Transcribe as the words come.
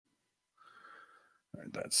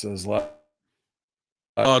That says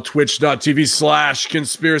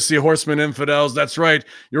twitch.tv/conspiracy horseman infidels. That's right.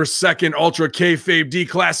 Your second ultra kayfabe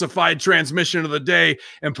declassified transmission of the day,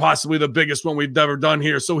 and possibly the biggest one we've ever done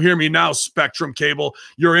here. So hear me now, Spectrum Cable.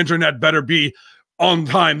 Your internet better be on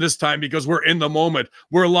time this time, because we're in the moment.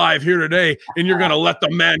 We're live here today, and you're going to let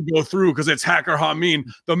the man go through, because it's HaHaHamin,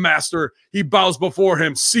 the master. He bows before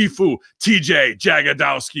him, Sifu TJ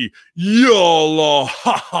Jagodowski. YOLO.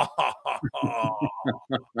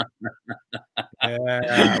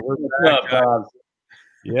 Yeah, we're back, guys.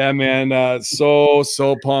 Yeah, man. So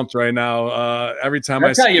pumped right now. Every time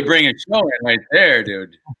that's how you bring a show in right there,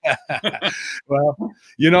 dude. Well,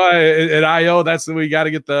 you know, at IO, that's we got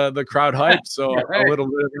to get the crowd hyped. So right. A little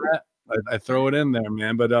bit of that, I throw it in there,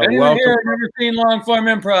 man. But welcome. Here, I've never seen long form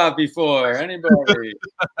improv before. Anybody?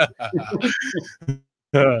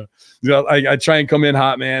 You know, I try and come in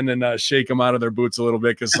hot, man, and shake them out of their boots a little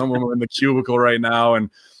bit, because some of them are in the cubicle right now,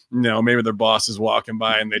 and you know, maybe their boss is walking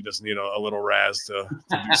by and they just need a little razz to do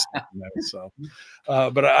something. So,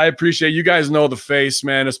 but I appreciate you guys know the face,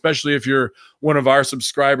 man, especially if you're one of our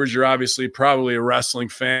subscribers. You're obviously probably a wrestling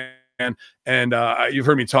fan. And you've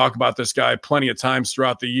heard me talk about this guy plenty of times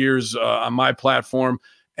throughout the years on my platform.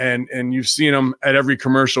 And you've seen him at every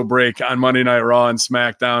commercial break on Monday Night Raw and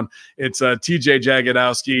SmackDown. It's TJ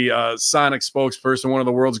Jagodowski, Sonic spokesperson, one of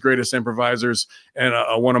the world's greatest improvisers, and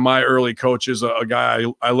one of my early coaches, a guy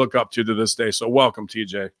I look up to this day. So welcome,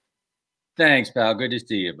 TJ. Thanks, pal. Good to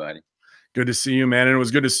see you, buddy. Good to see you, man. And it was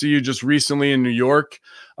good to see you just recently in New York.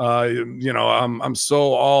 You know, I'm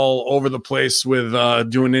so all over the place with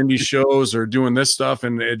doing indie shows or doing this stuff,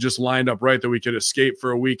 and it just lined up right that we could escape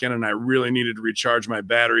for a weekend, and I really needed to recharge my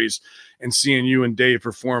batteries, and seeing you and Dave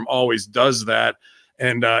perform always does that.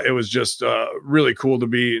 And it was just really cool to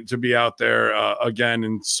be out there again.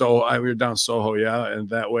 And so we were down Soho, yeah, and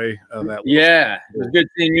that way. Yeah, it was good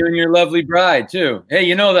seeing you and your lovely bride too. Hey,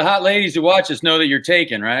 you know, the hot ladies who watch us know that you're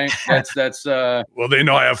taken, right? That's. Well, they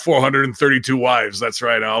know I have 432 wives. That's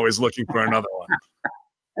right. I'm always looking for another one.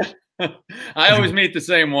 I always meet the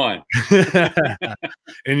same one.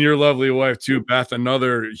 And your lovely wife too, Beth.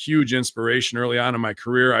 Another huge inspiration early on in my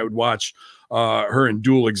career. I would watch her in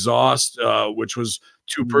Dual Exhaust, which was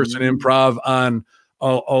two-person improv on,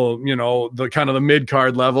 you know, the kind of the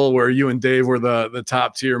mid-card level, where you and Dave were the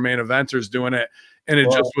top-tier main eventers doing it, and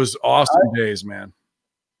it just was awesome days, man.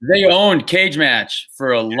 They owned Cage Match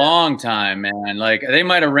for a long time, man. Like, they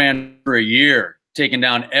might have ran for a year, taking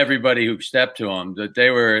down everybody who stepped to them. That they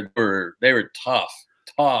were tough.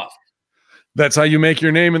 That's how you make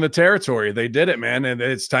your name in the territory. They did it, man, and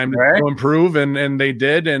it's time to improve, and they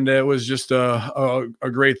did, and it was just a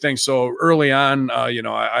great thing. So early on, you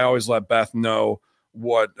know, I always let Beth know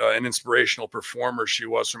what an inspirational performer she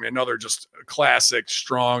was for me. Another just classic,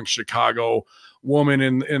 strong Chicago woman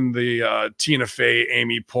in the Tina Fey,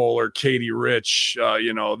 Amy Poehler, Katie Rich,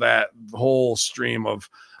 you know, that whole stream of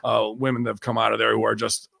women that have come out of there who are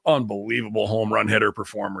just unbelievable home run hitter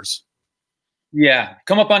performers. Yeah,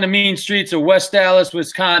 come up on the mean streets of West Dallas,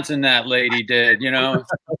 Wisconsin, that lady did, you know.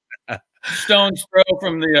 Stone's throw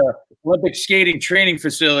from the Olympic skating training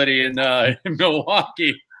facility in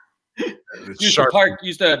Milwaukee. Used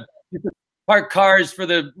to park cars for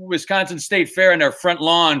the Wisconsin State Fair in their front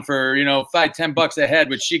lawn for, you know, $5–10 a head,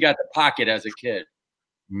 which she got to pocket as a kid.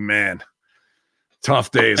 Man, tough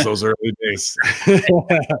days, those early days.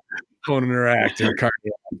 Don't interact in a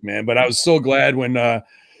cardiac, man. But I was so glad when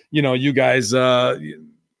you know, you guys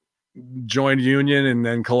joined union and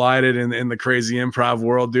then collided in the crazy improv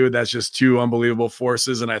world, dude. That's just two unbelievable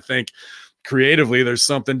forces. And I think creatively there's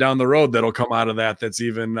something down the road that'll come out of that that's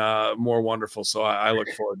even more wonderful. So I look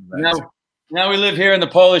forward to that. Now we live here in the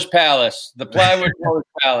Polish Palace, the plywood Polish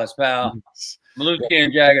Palace, pal. Melewski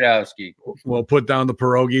and Jagodowski. We'll put down the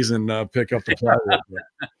pierogies and pick up the plywood.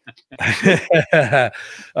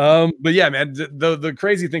 But yeah, man, the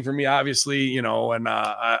crazy thing for me, obviously, you know, when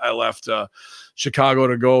I left Chicago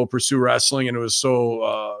to go pursue wrestling, and it was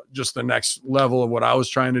so just the next level of what I was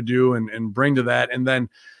trying to do and bring to that. And then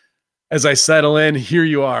as I settle in, here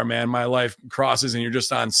you are, man, my life crosses and you're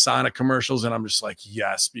just on Sonic commercials. And I'm just like,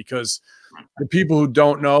 yes, because the people who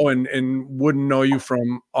don't know and wouldn't know you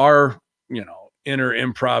from our, you know, inner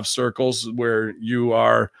improv circles where you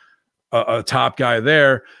are a top guy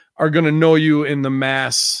there are going to know you in the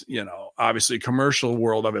mass, you know, obviously commercial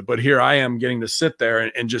world of it. But here I am getting to sit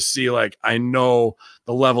there and just see, like, I know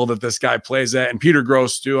the level that this guy plays at, and Peter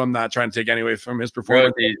Grosz too. I'm not trying to take any away from his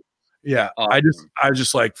performance. Yeah. Awesome. I was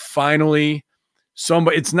just like, finally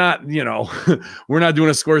somebody, it's not, you know, we're not doing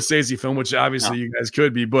a Scorsese film, which obviously you guys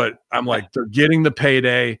could be, but I'm like, they're getting the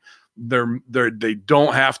payday. they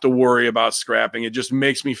don't have to worry about scrapping. It just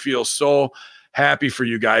makes me feel so happy for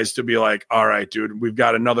you guys to be like, all right, dude, we've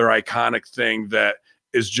got another iconic thing that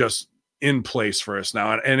is just in place for us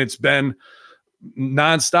now. And it's been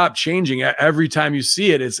nonstop changing. Every time you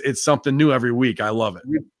see it, it's something new every week. I love it.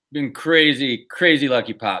 We've been crazy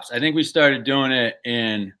lucky pops. I think we started doing it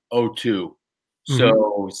in 02.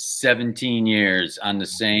 So 17 years on the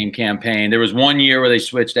same campaign. There was one year where they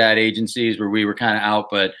switched ad agencies where we were kind of out,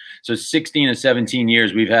 but so 16 to 17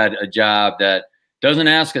 years we've had a job that doesn't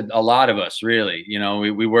ask a lot of us, really. You know,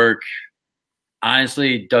 we work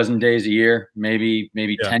honestly dozen days a year, maybe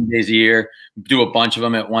 10 days a year, do a bunch of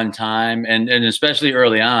them at one time. And especially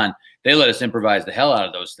early on, they let us improvise the hell out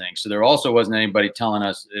of those things. So there also wasn't anybody telling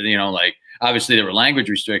us, you know, like obviously there were language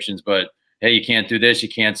restrictions, but hey, you can't do this, you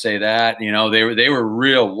can't say that. You know, they were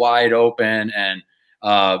real wide open and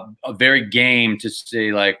very game to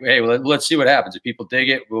say like, hey, well, let's see what happens. If people dig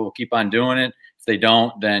it, we'll keep on doing it. If they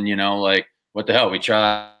don't, then, you know, like, what the hell, we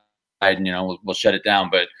tried and, you know, we'll shut it down.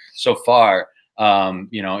 But so far,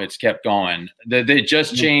 you know, it's kept going. They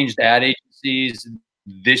just changed ad agencies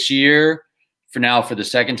this year for the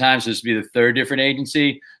second time. So this will be the third different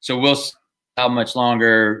agency. So we'll see how much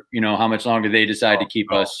longer they decide to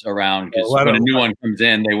keep us around, because when a new one comes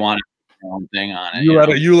in, they want their own thing on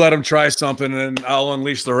it. You let them try something, and I'll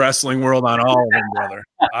unleash the wrestling world on all of them, brother.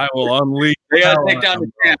 I will unleash. They gotta take down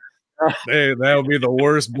the camp. That would be the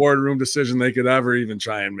worst boardroom decision they could ever even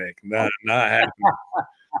try and make. Not happening.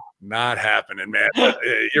 Not happening, man.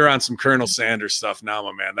 You're on some Colonel Sanders stuff now,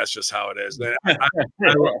 my man. That's just how it is.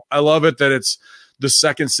 I love it that it's the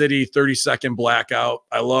Second City 30-second blackout.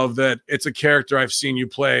 I love that it's a character I've seen you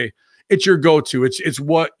play. It's your go-to. It's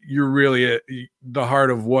what you're really the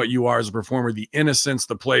heart of what you are as a performer, the innocence,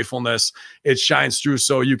 the playfulness. It shines through,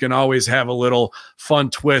 so you can always have a little fun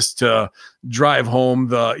twist to drive home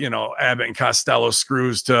the, you know, Abbott and Costello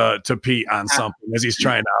screws to Pete on something as he's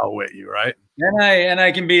trying to outwit you, right? And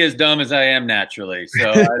I can be as dumb as I am naturally,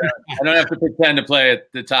 so I don't have to pretend to play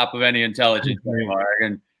at the top of any intelligence anymore. I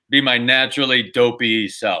can be my naturally dopey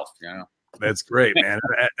self, you know. That's great, man.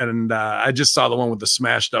 And I just saw the one with the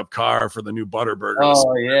smashed up car for the new Butterburger.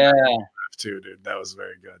 Oh yeah, too, dude. That was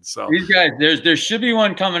very good. So these guys, there should be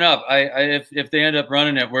one coming up. If they end up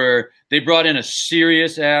running it, where they brought in a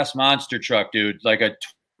serious ass monster truck, dude, like a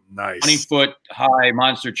 20-foot high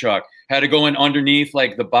monster truck. Had to go in underneath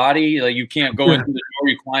like the body. Like you can't go into the door,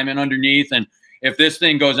 you climb in underneath. And if this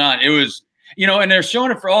thing goes on, it was, you know, and they're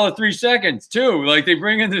showing it for all of 3 seconds too. Like they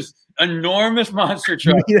bring in this enormous monster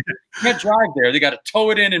truck. You can't drive there. They got to tow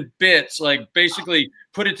it in bits, like basically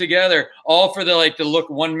put it together, all for the look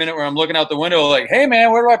 1 minute where I'm looking out the window, like, hey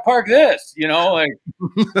man, where do I park this? You know, like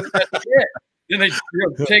that's it. Then they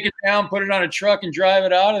take it down, put it on a truck, and drive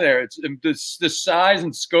it out of there. It's the size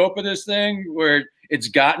and scope of this thing, where it's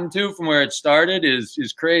gotten to from where it started,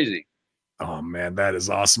 is crazy. Oh man, that is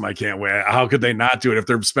awesome! I can't wait. How could they not do it if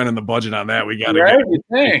they're spending the budget on that? We got to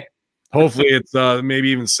right? Hopefully it's maybe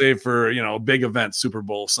even saved for, you know, a big event, Super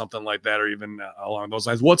Bowl, something like that, or even along those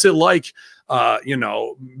lines. What's it like, you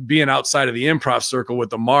know, being outside of the improv circle with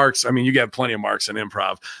the marks? I mean, you get plenty of marks in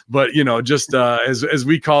improv, but, you know, just as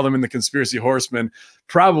we call them in the Conspiracy Horsemen,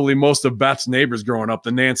 probably most of Beth's neighbors growing up,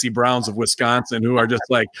 the Nancy Browns of Wisconsin, who are just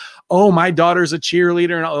like, oh, my daughter's a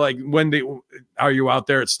cheerleader. And like, are you out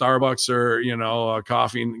there at Starbucks or, you know,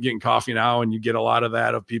 getting coffee now, and you get a lot of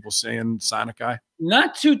that of people saying Sonic Guy?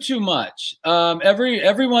 Not too much.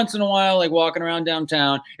 Every once in a while, like walking around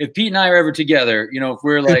downtown, if Pete and I are ever together, you know, if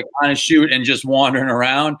we're like on a shoot and just wandering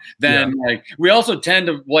around, then like we also tend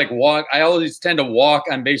to like walk. I always tend to walk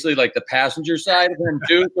on basically like the passenger side of him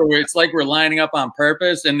too, so it's like we're lining up on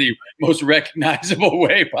purpose in the most recognizable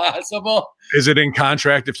way possible. Is it in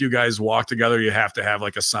contract if you guys walk together, you have to have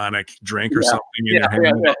like a Sonic drink or something? Yeah, we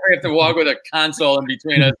have to walk with a console in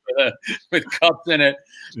between us with cups in it.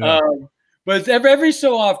 Yeah. But every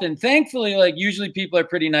so often, thankfully, like usually people are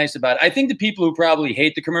pretty nice about it. I think the people who probably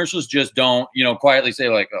hate the commercials just don't, you know, quietly say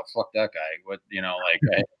like, "Oh, fuck that guy." What, you know,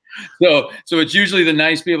 like. So it's usually the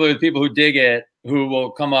nice people, or the people who dig it, who will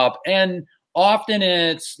come up, and often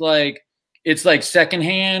it's like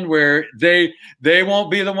secondhand, where they won't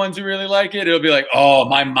be the ones who really like it. It'll be like, "Oh,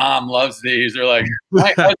 my mom loves these," or like,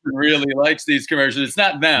 "My husband really likes these commercials." It's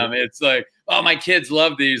not them. It's like, "Oh, my kids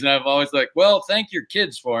love these," and I'm always like, "Well, thank your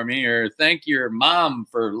kids for me," or "Thank your mom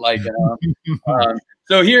for liking them."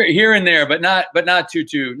 So here and there, but not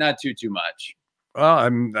too much. Well,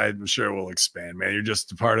 I'm sure we'll expand, man. You're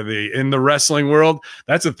just a part of in the wrestling world.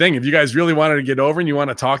 That's the thing. If you guys really wanted to get over and you want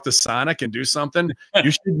to talk to Sonic and do something,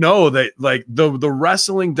 you should know that like the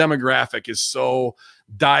wrestling demographic is so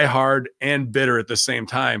diehard and bitter at the same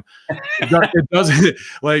time. It doesn't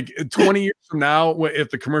like 20 years from now, if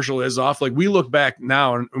the commercial is off, like we look back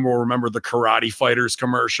now and we'll remember the Karate Fighters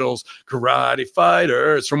commercials, Karate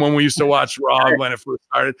Fighters from when we used to watch Raw when it first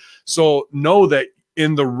started. So know that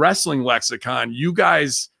in the wrestling lexicon, you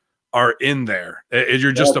guys are in there.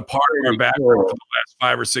 You're just a part of our background for the last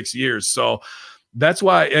 5 or 6 years. So that's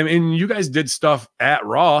why, I mean, you guys did stuff at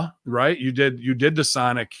Raw, right? You did the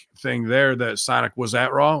Sonic thing there. That Sonic was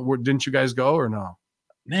at Raw. Didn't you guys go or no?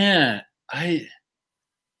 Man, I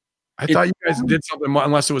thought you guys did something,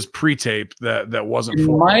 unless it was pre-taped that wasn't. It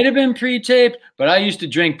might have been pre-taped, but I used to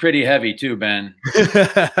drink pretty heavy too, Ben.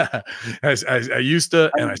 I used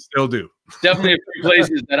to, and I still do. Definitely a few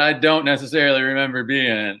places that I don't necessarily remember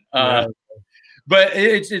being. But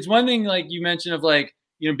it's one thing, like you mentioned, of like,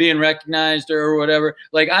 you know, being recognized or whatever.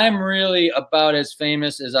 Like I'm really about as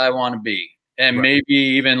famous as I want to be, and maybe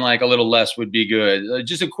even like a little less would be good.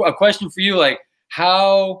 Just a question for you, like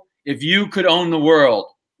how, if you could own the world,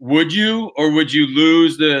 would you, or would you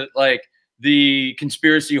lose the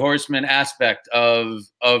conspiracy horseman aspect of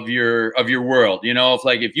your world? You know,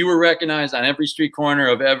 if you were recognized on every street corner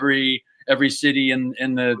of every city in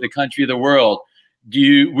the country of the world,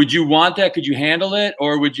 would you want that? Could you handle it?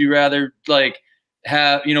 Or would you rather like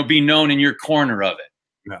have, you know, be known in your corner of it?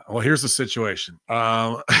 No. Well, here's the situation.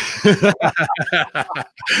 That's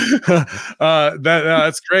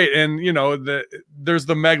great. And, you know, there's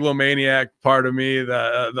the megalomaniac part of me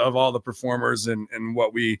of all the performers and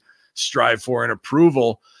what we strive for and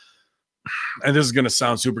approval. And this is going to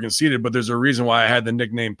sound super conceited, but there's a reason why I had the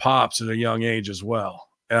nickname Pops at a young age as well.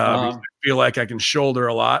 I feel like I can shoulder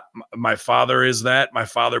a lot. My father is that. My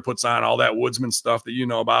father puts on all that woodsman stuff that you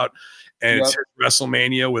know about. And it's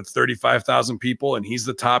WrestleMania with 35,000 people, and he's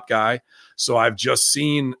the top guy. So I've just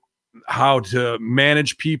seen how to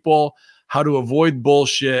manage people, how to avoid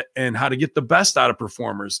bullshit, and how to get the best out of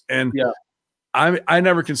performers. And I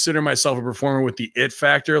never consider myself a performer with the it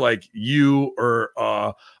factor, like you or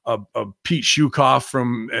a Pete Shukoff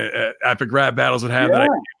from Epic Rap Battles would have. That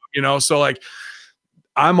you know, so like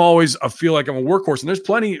I feel like I'm a workhorse, and there's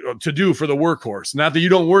plenty to do for the workhorse. Not that you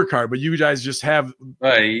don't work hard, but you guys just have.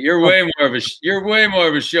 Right, you're way more of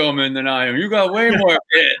a showman than I am. You got way more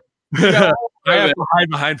it. I have to hide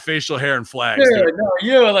behind facial hair and flags. Dude, no,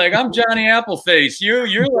 you're like, I'm Johnny Appleface. You're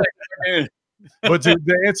like. But to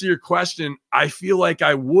answer your question, I feel like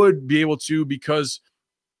I would be able to, because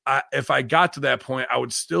if I got to that point, I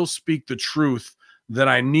would still speak the truth that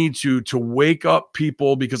I need to wake up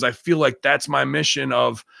people, because I feel like that's my mission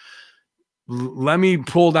of let me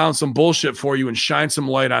pull down some bullshit for you and shine some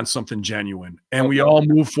light on something genuine. And we all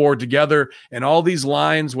move forward together. And all these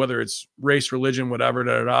lines, whether it's race, religion,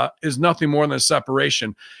 whatever, is nothing more than a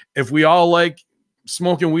separation. If we all like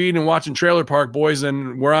smoking weed and watching Trailer Park Boys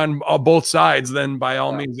and we're on both sides, then by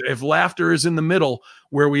all means, if laughter is in the middle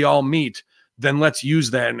where we all meet, then let's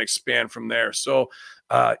use that and expand from there. So,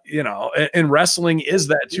 you know, and wrestling is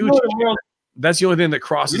that too. That's the only thing that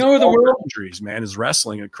crosses, you know, where the world boundaries, man, is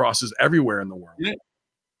wrestling. It crosses everywhere in the world.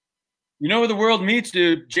 You know where the world meets,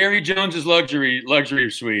 dude? Jerry Jones's luxury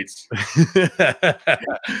suites. You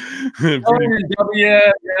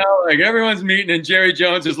know, like everyone's meeting in Jerry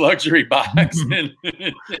Jones's luxury box in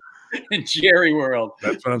Jerry world.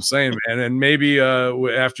 That's what I'm saying, man. And maybe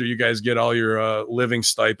after you guys get all your living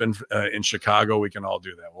stipend in Chicago, we can all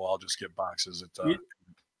do that. We'll all just get boxes at.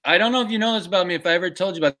 I don't know if you know this about me. If I ever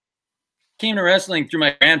told you about, I came to wrestling through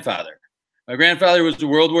my grandfather. My grandfather was a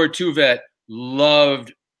World War II vet.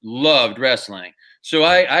 Loved wrestling. So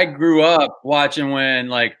I grew up watching when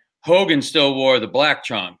like Hogan still wore the black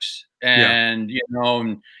trunks, and you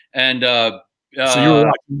know, and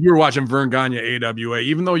so you were watching Vern Gagne AWA,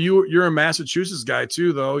 even though you're a Massachusetts guy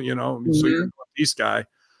too, though, you know, so you're a Northeast guy.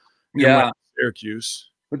 Yeah, Syracuse.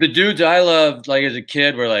 But the dudes I loved, like as a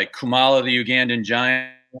kid, were like Kumalo the Ugandan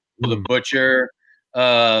Giant, the Butcher,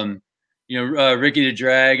 you know, Ricky the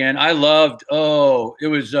Dragon. I loved. Oh, it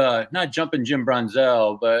was not Jumping Jim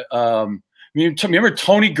Brunzell, but remember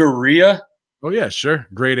Tony Gurria? Oh yeah, sure,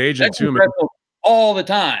 great agent too, man. All the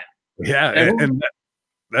time. Yeah, and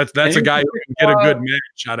that's a guy who can get a good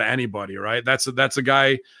match out of anybody, right? That's a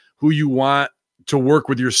guy who you want to work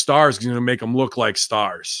with your stars, because you're gonna make them look like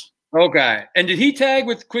stars. Okay. And did he tag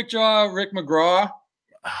with Quick Draw Rick McGraw?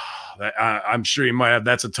 I'm sure you might have.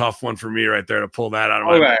 That's a tough one for me right there to pull that out of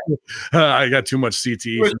my. I got too much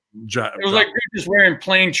CTE. It was like just wearing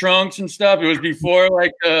plain trunks and stuff. It was before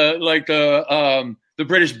like the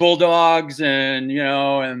British Bulldogs and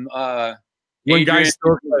when guys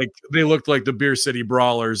looked like the Beer City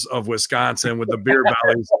Brawlers of Wisconsin with the beer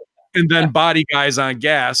bellies, and then body guys on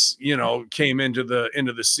gas, came into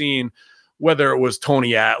the scene. Whether it was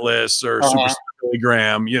Tony Atlas or Super Billy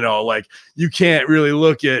Graham, like you can't really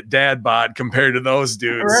look at dad bod compared to those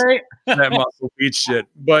dudes. Right. That muscle beat shit.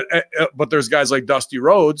 But there's guys like Dusty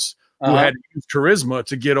Rhodes who had charisma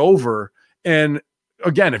to get over. And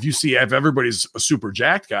again, if everybody's a super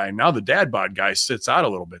jacked guy, now the dad bod guy sits out a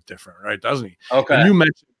little bit different, right? Doesn't he? Okay. And you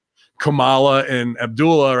mentioned Kamala and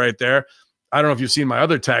Abdullah right there. I don't know if you've seen my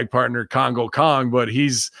other tag partner, Congo Kong, but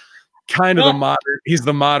he's kind of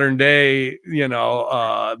the modern day,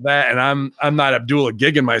 that, and I'm not Abdullah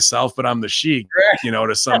gigging myself, but I'm the Sheik,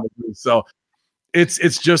 to some degree. So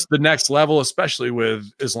it's just the next level, especially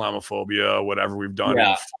with Islamophobia, whatever we've done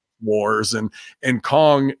in wars and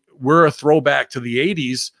Kong, we're a throwback to the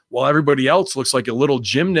 80s while everybody else looks like a little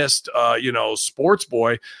gymnast, sports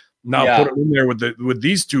boy. Now put it in there with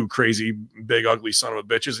these two crazy, big, ugly son of a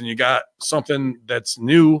bitches, and you got something that's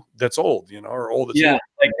new, that's old, or old. That's new.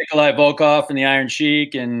 Like Nikolai Volkov and the Iron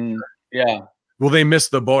Sheik, and Well, they missed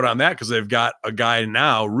the boat on that because they've got a guy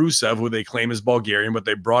now, Rusev, who they claim is Bulgarian, but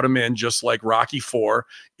they brought him in just like Rocky IV.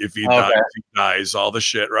 If he dies, all the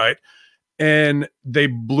shit, right? And they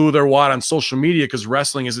blew their wad on social media because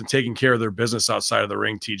wrestling isn't taking care of their business outside of the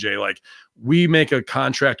ring, TJ. Like, we make a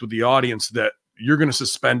contract with the audience that you're going to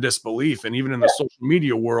suspend disbelief. And even in the social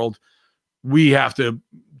media world, we have to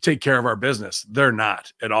take care of our business. They're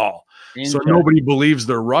not at all. So nobody believes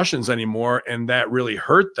they're Russians anymore. And that really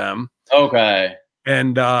hurt them. Okay.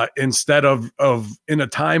 And instead of in a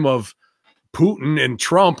time of Putin and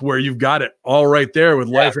Trump, where you've got it all right there with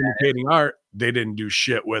life imitating art, they didn't do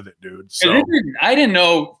shit with it, dude. So I didn't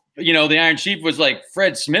know, the Iron Sheik was like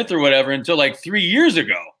Fred Smith or whatever until like 3 years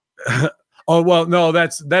ago. Oh, well, no,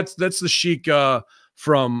 that's the Sheik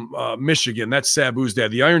from Michigan. That's Sabu's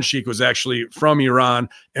dad. The Iron Sheik was actually from Iran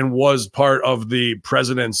and was part of the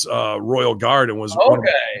president's royal guard and was one of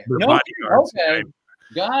their bodyguards. Okay,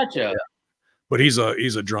 gotcha. Yeah. But he's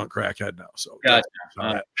a drunk crackhead now. So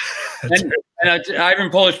gotcha. And Ivan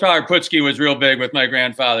Polish Power Putski was real big with my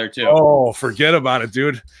grandfather too. Oh, forget about it,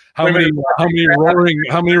 dude. How many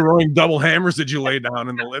roaring double hammers did you lay down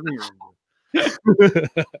in the living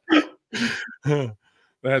room?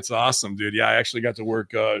 That's awesome, dude. Yeah, I actually got to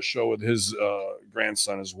work a show with his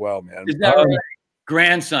grandson as well, man. Is that right?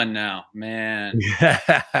 Grandson now, man.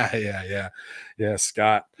 Yeah,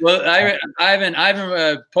 Scott. Well, Ivan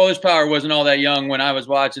Polish Power wasn't all that young when I was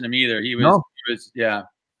watching him either. He was.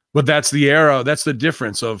 But that's the era. That's the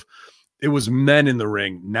difference of it was men in the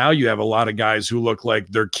ring. Now you have a lot of guys who look like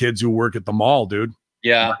they're kids who work at the mall, dude.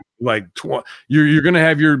 Yeah. Like you're going to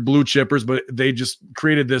have your blue chippers, but they just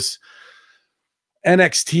created this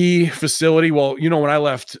NXT facility. Well, when I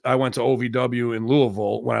left, I went to OVW in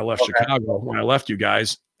Louisville when I left Chicago, when I left you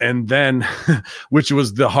guys. And then, which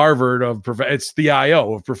was the Harvard of, it's the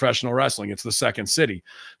IO of professional wrestling. It's the second city.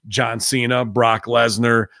 John Cena, Brock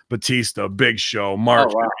Lesnar, Batista, Big Show, Mark.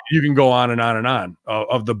 Oh, wow. You can go on and on and on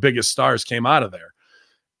of the biggest stars came out of there.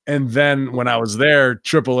 And then when I was there,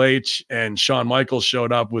 Triple H and Shawn Michaels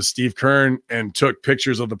showed up with Steve Kern and took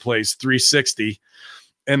pictures of the place 360.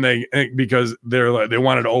 And because they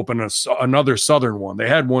wanted to open another Southern one. They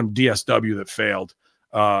had one DSW that failed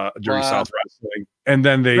during South Wrestling, and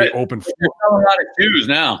then they opened. They're selling a lot of shoes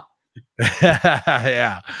now.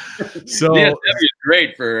 Yeah, so DSW is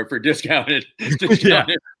great for discounted. Yeah,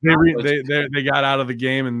 they got out of the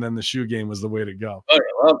game, and then the shoe game was the way to go. Oh,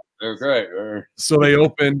 well, they're great. So they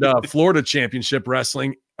opened Florida Championship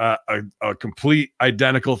Wrestling. A complete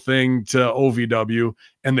identical thing to OVW,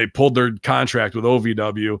 and they pulled their contract with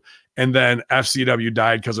OVW, and then FCW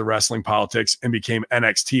died because of wrestling politics and became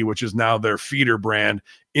NXT, which is now their feeder brand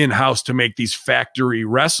in-house to make these factory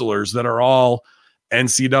wrestlers that are all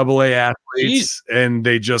NCAA athletes. Jeez. And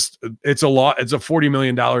it's a $40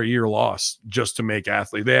 million a year loss just to make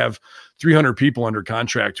athletes. They have 300 people under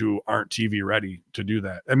contract who aren't TV ready to do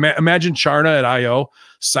that. Imagine Charna at IO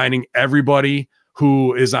signing everybody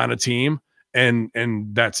who is on a team, and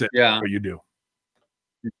that's it. Yeah, what you do.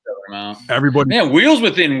 Everybody, man, wheels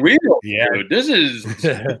within wheels. Yeah, dude. This is.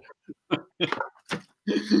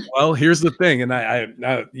 Well, here's the thing, and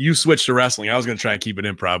I you switched to wrestling. I was going to try and keep it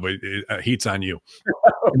improv, but heat's on you.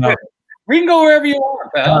 We can go wherever you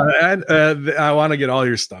want, pal. I want to get all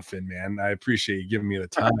your stuff in, man. I appreciate you giving me the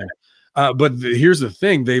time. But here's the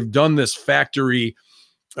thing: they've done this factory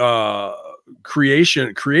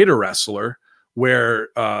creator wrestler where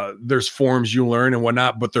there's forms you learn and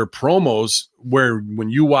whatnot, but they're promos where when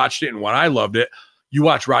you watched it and when I loved it, you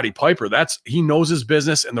watch Roddy Piper. He knows his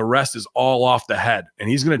business and the rest is all off the head. And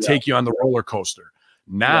he's going to take you on the roller coaster.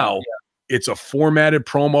 Now it's a formatted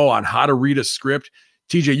promo on how to read a script.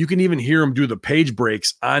 TJ, you can even hear him do the page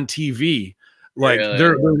breaks on TV. Like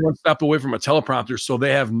they're one step away from a teleprompter. So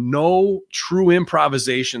they have no true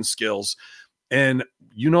improvisation skills. And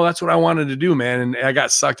that's what I wanted to do, man. And I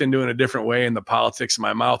got sucked into it in a different way. And the politics in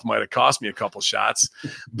my mouth might have cost me a couple shots,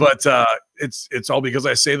 but it's all because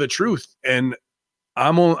I say the truth. And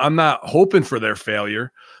I'm not hoping for their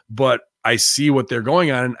failure, but I see what they're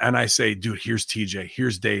going on. And I say, dude, here's TJ,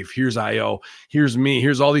 here's Dave, here's IO, here's me,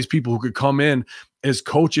 here's all these people who could come in as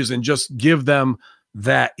coaches and just give them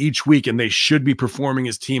that each week. And they should be performing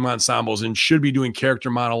as team ensembles and should be doing character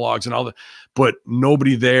monologues and all that. But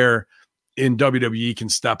nobody there in WWE can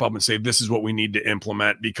step up and say, this is what we need to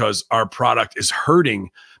implement because our product is hurting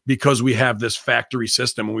because we have this factory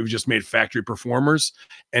system and we've just made factory performers.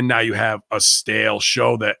 And now you have a stale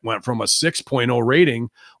show that went from a 6.0 rating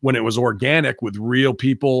when it was organic with real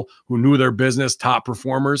people who knew their business, top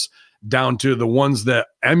performers, down to the ones that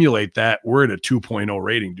emulate that. We're at a 2.0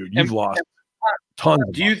 rating, dude. You've lost tons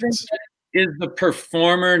of Do you think that is the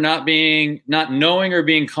performer not knowing or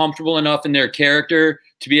being comfortable enough in their character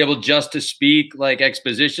to be able just to speak like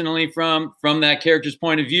expositionally from that character's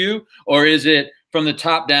point of view? Or is it from the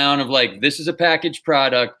top down of like, this is a packaged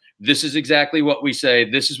product, this is exactly what we say,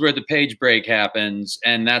 this is where the page break happens,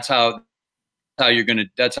 and that's how you're gonna,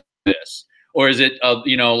 that's how this? Or is it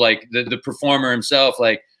like the performer himself,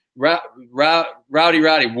 like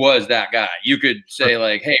Rowdy was that guy? You could say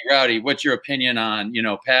like, hey Rowdy, what's your opinion on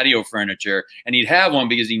patio furniture? And he'd have one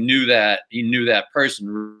because he knew that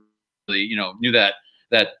person really, knew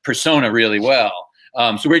that persona really well.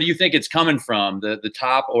 So where do you think it's coming from, the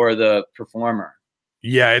top or the performer?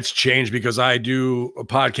 Yeah, it's changed because I do a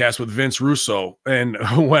podcast with Vince Russo, and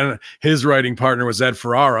when his writing partner was Ed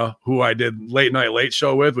Ferrara, who I did Late Night Late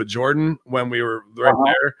Show with Jordan when we were right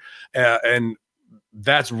there, and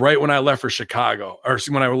that's right when I left for Chicago, or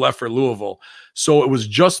when I left for Louisville. So it was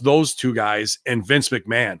just those two guys and Vince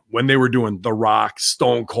McMahon when they were doing The Rock,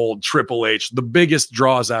 Stone Cold, Triple H, the biggest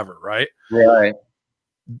draws ever, right? Right.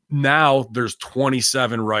 Now there's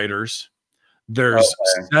 27 writers. There's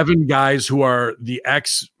 7 guys who are the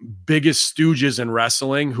biggest stooges in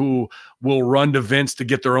wrestling who will run to Vince to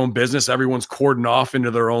get their own business. Everyone's cordoned off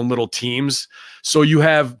into their own little teams. So you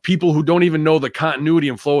have people who don't even know the continuity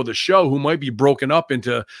and flow of the show who might be broken up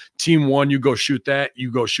into team 1, you go shoot that,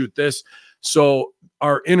 you go shoot this. So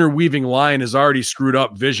our interweaving line is already screwed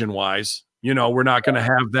up vision-wise. We're not going to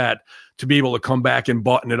have that to be able to come back and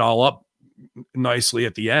button it all up nicely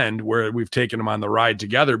at the end where we've taken them on the ride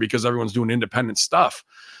together because everyone's doing independent stuff.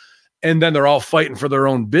 And then they're all fighting for their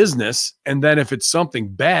own business. And then if it's something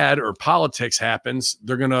bad or politics happens,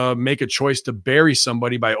 they're going to make a choice to bury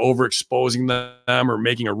somebody by overexposing them or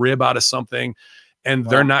making a rib out of something. And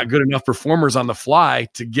they're not good enough performers on the fly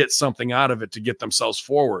to get something out of it to get themselves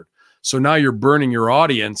forward. So now you're burning your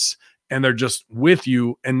audience and they're just with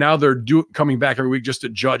you. And now they're coming back every week just to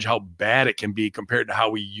judge how bad it can be compared to how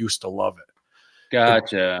we used to love it.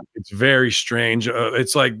 Gotcha. It's very strange.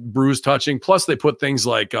 It's like bruise touching. Plus they put things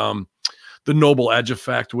like the Noble Edge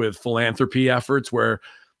effect with philanthropy efforts where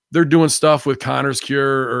they're doing stuff with Connor's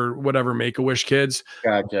Cure or whatever, Make-A-Wish kids.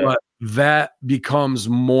 Gotcha. But that becomes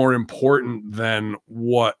more important than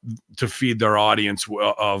what to feed their audience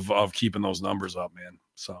of keeping those numbers up, man.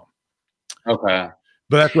 So, okay.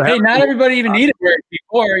 But that's what happened. Not everybody even needed it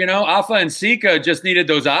before, Alpha and Sika just needed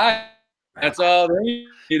those eyes. That's all they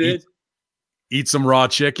needed. Eat some raw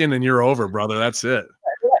chicken and you're over, brother. That's it.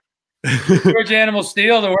 George Animal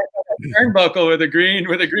Steel to work on that turnbuckle with a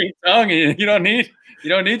green tongue. You don't need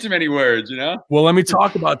too many words, Well, let me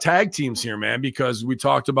talk about tag teams here, man, because we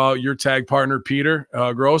talked about your tag partner Peter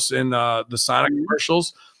Grosz in the Sonic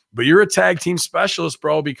commercials, but you're a tag team specialist,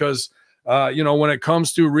 bro, because when it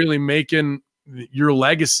comes to really making your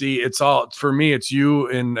legacy, it's all, for me, it's you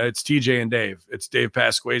and it's TJ and Dave. It's Dave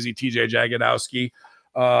Pasquesi, TJ Jagodowski.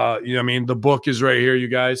 The book is right here, you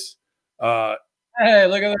guys. Hey,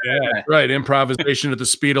 look at that. Yeah, right. Improvisation at the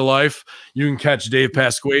Speed of Life. You can catch Dave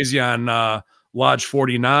Pasquesi on Lodge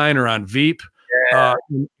 49 or on Veep. Yeah.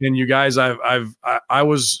 And you guys, I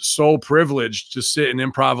was so privileged to sit in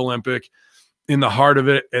Improv Olympic in the heart of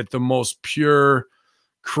it at the most pure,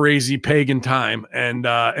 crazy pagan time and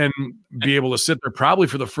be able to sit there probably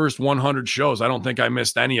for the first 100 shows. I don't think I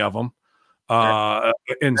missed any of them.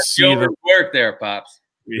 And see the work there, Pops.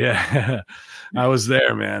 Yeah, I was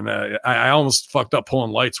there, man. I almost fucked up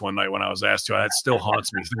pulling lights one night when I was asked to. That still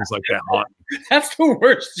haunts me. Things like that haunt me. That's the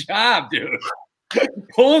worst job, dude.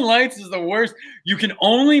 Pulling lights is the worst. You can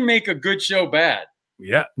only make a good show bad.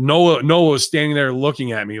 Yeah, Noah was standing there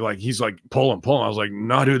looking at me like he's like pulling. I was like,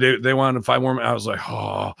 no, dude, they wanted 5 more. I was like,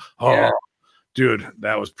 oh, yeah. Dude,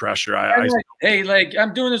 that was pressure. Hey, like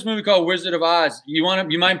I'm doing this movie called Wizard of Oz. You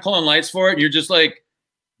mind pulling lights for it? And you're just like,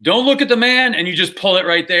 don't look at the man, and you just pull it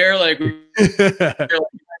right there. Like, you're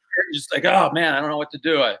just like, oh man, I don't know what to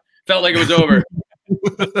do. I felt like it was over.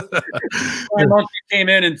 My monkey came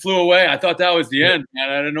in and flew away. I thought that was the end, man.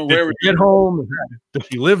 I didn't know where we get home. Does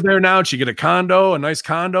she live there now? Did she get a condo, a nice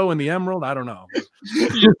condo in the Emerald? I don't know.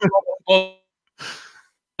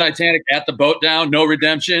 Titanic at the boat down, no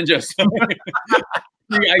redemption, just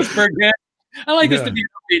the iceberg hit. I like this to be a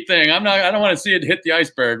upbeat thing. I don't want to see it hit the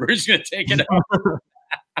iceberg. We're just gonna take it out.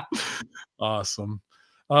 Awesome.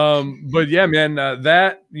 But yeah, man,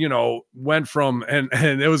 that, you know, went from, and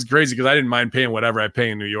it was crazy because I didn't mind paying whatever I pay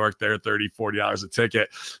in New York there, $30-$40 a ticket.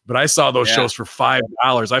 But I saw those shows for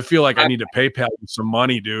 $5. I feel like I need to PayPal you some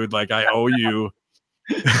money, dude. Like I owe you.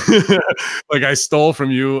 Like I stole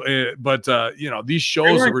from you, but you know, these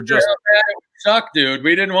shows were just suck, dude.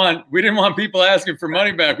 We didn't want people asking for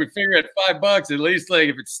money back. We figured at $5 at least, like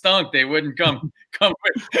if it stunk, they wouldn't come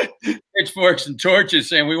with pitchforks and torches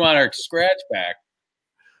saying we want our scratch back.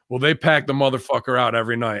 Well, they packed the motherfucker out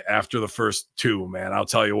every night after the first 2, man. I'll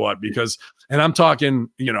tell you what, because, and I'm talking,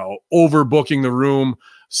 you know, overbooking the room,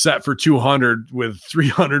 set for 200 with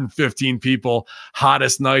 315 people,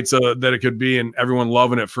 hottest nights that it could be, and everyone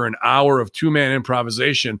loving it for an hour of 2-man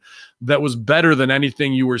improvisation that was better than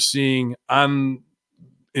anything you were seeing in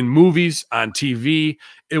movies, on TV.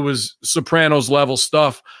 It was Sopranos level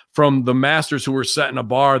stuff from the masters who were setting a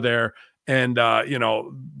bar there. And, you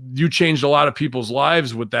know, you changed a lot of people's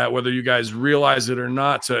lives with that, whether you guys realize it or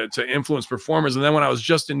not, to influence performers. And then when I was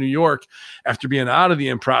just in New York, after being out of the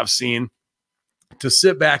improv scene, to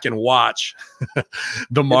sit back and watch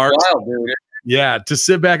the marks. Wild, dude. Yeah, to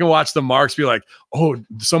sit back and watch the marks be like, oh,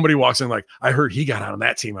 somebody walks in like, I heard he got on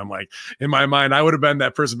that team. I'm like, in my mind, I would have been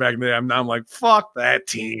that person back in the day. Now I'm like, fuck that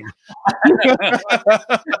team.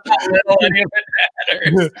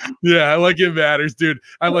 Yeah, like it matters, dude.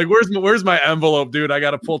 I'm like, where's my envelope, dude? I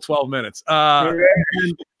got to pull 12 minutes.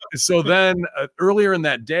 So then earlier in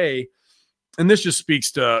that day, and this just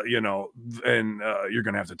speaks to, you know, and you're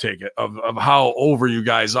going to have to take it, of how over you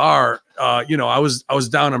guys are. You know, I was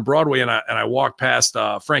down on Broadway and I walked past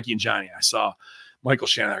Frankie and Johnny. I saw Michael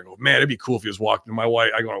Shannon. I go, man, it'd be cool if he was walking. My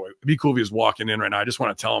wife, I go, it'd be cool if he was walking in right now. I just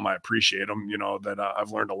want to tell him I appreciate him, you know, that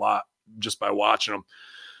I've learned a lot just by watching him.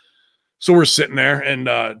 So we're sitting there,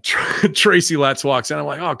 and Tracy Letts walks in. I'm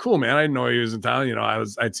like, oh, cool, man. I didn't know he was in town. You know,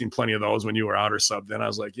 I'd seen plenty of those when you were out or subbed in. I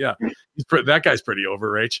was like, yeah, that guy's pretty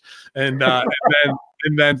over, Rach. And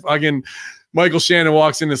then fucking Michael Shannon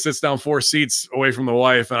walks in and sits down 4 seats away from the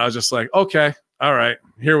wife. And I was just like, okay, all right,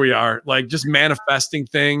 here we are. Like just manifesting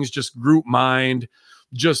things, just group mind,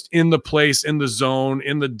 just in the place, in the zone,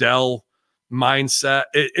 in the Dell mindset.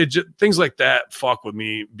 It just, things like that fuck with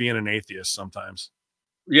me being an atheist sometimes.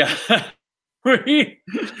 Yeah. We're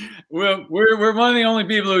one of the only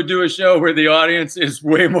people who do a show where the audience is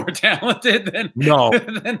way more talented than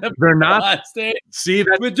they're not. See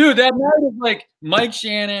that, but dude, that night is like Mike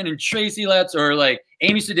Shannon and Tracy Letts, or like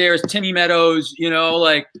Amy Sedaris, Timmy Meadows, you know,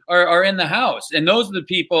 like are in the house, and those are the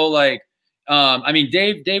people. Like, I mean,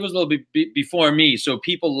 Dave was a little bit before me, so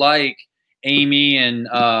people like Amy and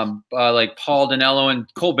like Paul Dinello and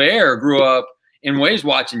Colbert grew up in ways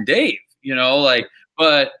watching Dave, you know, like.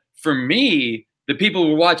 But for me, the people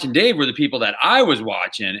who were watching Dave were the people that I was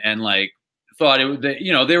watching, and like thought it,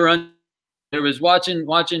 you know, they were there was watching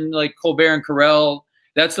like Colbert and Carell.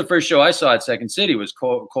 That's the first show I saw at Second City was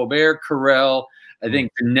Colbert, Carell, I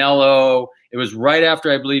think Dinello. It was right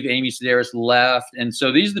after, I believe, Amy Sedaris left, and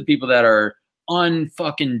so these are the people that are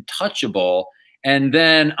unfucking touchable. And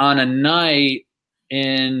then on a night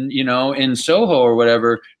in, you know, in Soho or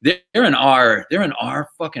whatever, they're in our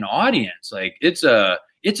fucking audience. Like it's a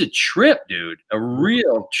trip, dude, a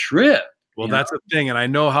real trip. Well, that's the thing. And I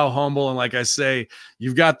know how humble, and like I say,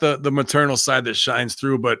 you've got the maternal side that shines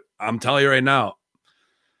through, but I'm telling you right now,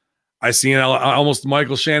 I see almost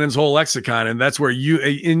Michael Shannon's whole lexicon, and that's where you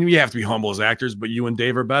have to be humble as actors, but you and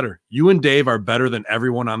Dave are better. You and Dave are better than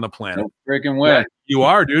everyone on the planet. No freaking way. Yeah, you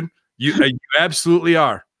are, dude. You absolutely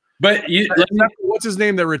are. But what's his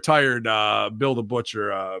name that retired? Bill the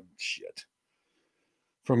Butcher. Shit.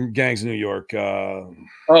 From Gangs of New York.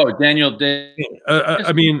 Daniel Day.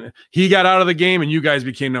 I mean, he got out of the game, and you guys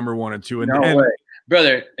became number 1 and 2. And, no way.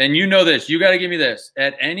 brother, and you know this, you got to give me this.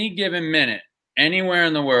 At any given minute, anywhere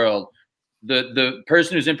in the world, the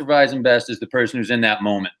person who's improvising best is the person who's in that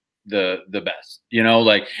moment the best, you know,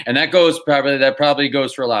 like, and that probably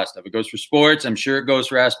goes for a lot of stuff. It goes for sports. I'm sure it goes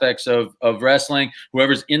for aspects of wrestling.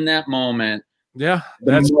 Whoever's in that moment. Yeah,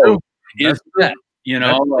 that's true. Is that, you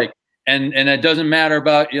know, like, and it doesn't matter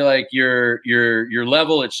about your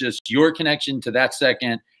level. It's just your connection to that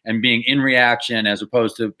second and being in reaction as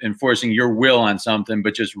opposed to enforcing your will on something,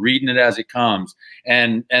 but just reading it as it comes.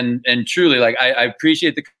 And truly, like, I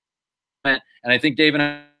appreciate the comment, and I think Dave and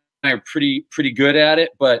I are pretty good at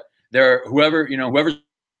it, but whoever's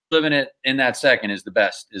living it in that second is the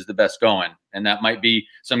best going. And that might be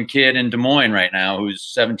some kid in Des Moines right now who's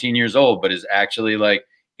 17 years old, but is actually like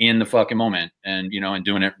in the fucking moment and, you know, and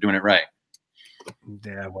doing it right.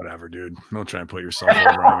 Yeah, whatever, dude. Don't try and put yourself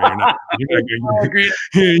over on me.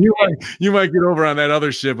 You might get over on that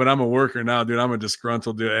other shit, but I'm a worker now, dude. I'm a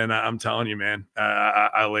disgruntled dude, and I'm telling you, man,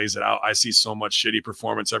 I lays it out. I see so much shitty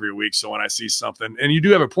performance every week. So when I see something, and you do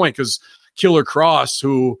have a point, because Killer Grosz,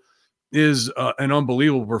 who is an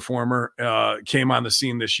unbelievable performer, came on the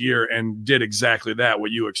scene this year and did exactly that, what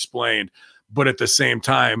you explained. But at the same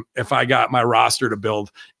time, if I got my roster to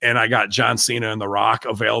build and I got John Cena and The Rock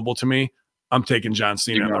available to me, I'm taking John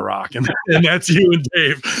Cena and The Rock, and that's you and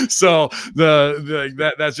Dave. So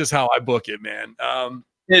that's just how I book it, man.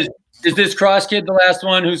 Is this Grosz kid the last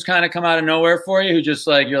one who's kind of come out of nowhere for you? Who just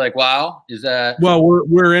like, you're like, wow, is that? Well,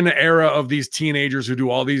 we're in an era of these teenagers who do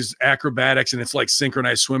all these acrobatics, and it's like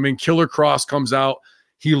synchronized swimming. Killer Grosz comes out.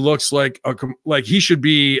 He looks like he should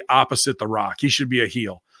be opposite The Rock. He should be a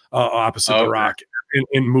heel, opposite The Rock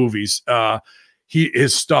in movies.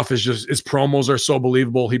 His stuff is just, his promos are so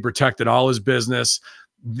believable. He protected all his business.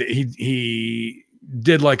 He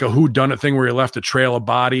did like a whodunit thing where he left a trail of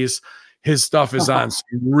bodies. His stuff is on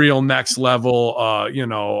real next level.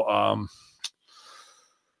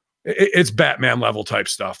 It's Batman level type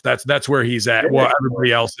stuff. That's where he's at. Well,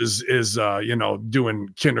 everybody else is doing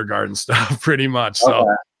kindergarten stuff pretty much.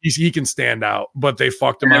 So he can stand out, but they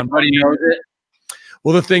fucked him on. Everybody knows it.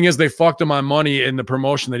 Well, the thing is, they fucked him on money in the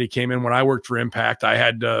promotion that he came in. When I worked for Impact, I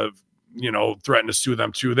had to, threaten to sue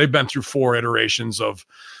them too. They've been through 4 iterations of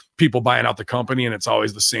people buying out the company, and it's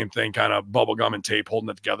always the same thing, kind of bubblegum and tape holding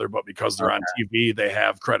it together. But because they're on TV, they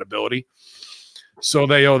have credibility. So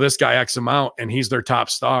they owe this guy X amount, and he's their top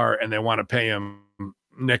star, and they want to pay him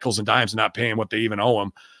nickels and dimes and not pay him what they even owe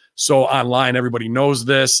him. So online, everybody knows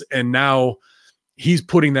this, and now he's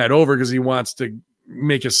putting that over because he wants to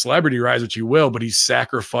make his celebrity rise, which he will, but he's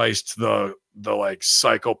sacrificed the like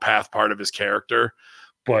psychopath part of his character.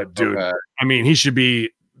 But dude, I mean, he should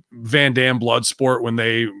be Van Damme Bloodsport when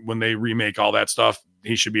they remake all that stuff.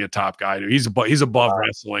 He should be a top guy, dude. He's above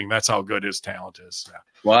wrestling. That's how good his talent is. Yeah.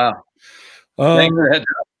 Wow.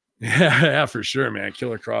 Yeah, for sure, man.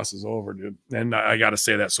 Killer Grosz is over, dude. And I got to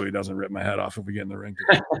say that so he doesn't rip my head off if we get in the ring.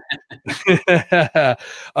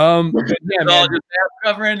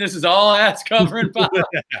 This is all ass covering.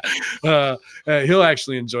 He'll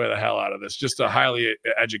actually enjoy the hell out of this. Just a highly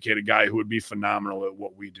educated guy who would be phenomenal at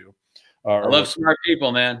what we do. I love smart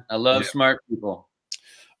people, man. I love smart people.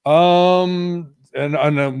 And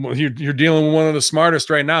you're dealing with one of the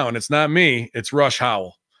smartest right now, and it's not me. It's Rush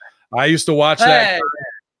Howell. I used to watch that.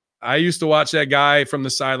 I used to watch that guy from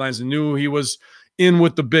the sidelines and knew he was in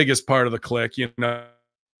with the biggest part of the clique.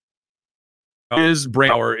 His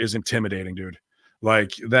brain power is intimidating, dude.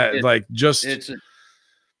 Like that, it's a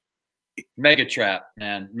mega trap,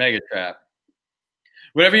 man. Mega trap.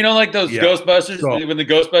 Whatever, like those Ghostbusters, when the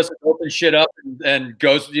Ghostbusters open shit up and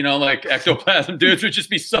ghosts, like ectoplasm dudes would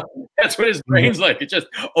just be so, that's what his brain's like. It just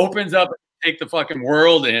opens up and take the fucking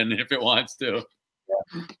world in if it wants to.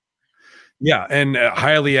 Yeah, and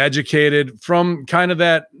highly educated from kind of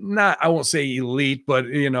that, I won't say elite, but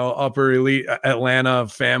upper elite Atlanta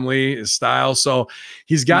family style. So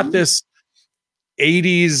he's got this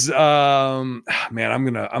 80s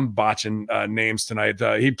man, I'm botching names tonight.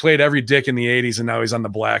 He played every dick in the 80s, and now he's on the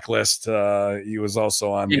blacklist. He was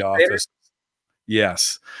also on The Office.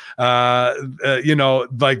 Yes.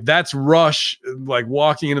 Like that's Rush, like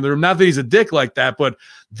walking into the room. Not that he's a dick like that, but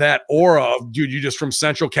that aura of, dude, you just from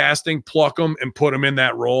central casting, pluck him and put him in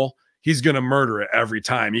that role. He's going to murder it every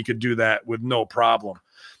time. He could do that with no problem.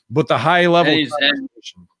 But the high level.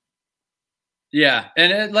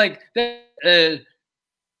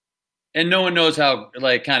 And no one knows how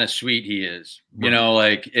like kind of sweet he is,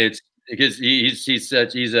 like it's because he's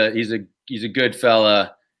a good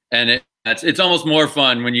fella. And it's almost more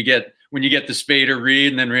fun when you get the Spader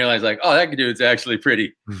read and then realize like, oh, that dude's actually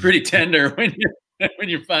pretty tender when when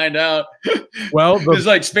you find out. Well, it's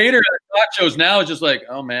like Spader at talk shows now is just like,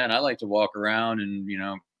 oh man, I like to walk around and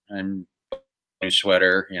and new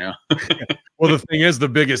sweater, Well, the thing is, the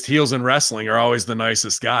biggest heels in wrestling are always the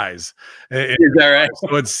nicest guys. Is that right?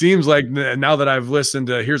 So it seems like now that I've listened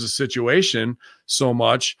to Here's a Situation so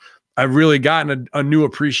much, I've really gotten a new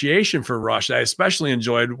appreciation for Rush. I especially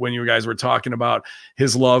enjoyed when you guys were talking about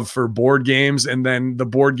his love for board games and then the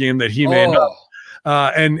board game that he made up.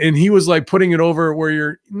 And he was like putting it over where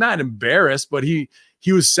you're not embarrassed, but he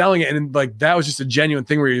was selling it. And like, that was just a genuine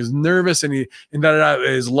thing where he was nervous and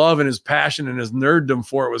his love and his passion and his nerddom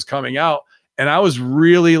for it was coming out. And I was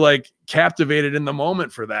really like captivated in the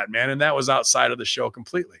moment for that, man. And that was outside of the show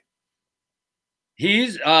completely.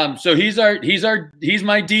 He's my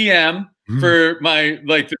DM for my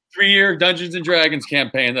the 3-year Dungeons and Dragons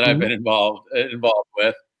campaign that I've been involved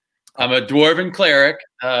with. I'm a dwarven cleric.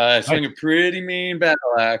 I swing a pretty mean battle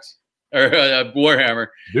axe or a warhammer,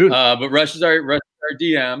 dude. But Rush is our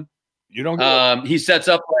DM. You don't. He sets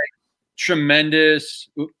up like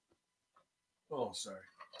tremendous. Oh, sorry.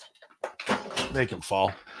 Make him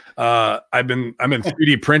fall. I'm in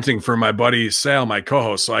 3D printing for my buddy Sal, my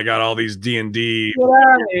co-host. So I got all these D&D. Get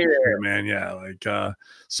out of here, man. Yeah,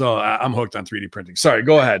 so I'm hooked on 3D printing. Sorry,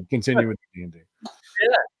 go ahead. Continue with D&D.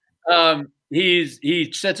 Yeah.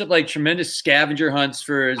 He sets up like tremendous scavenger hunts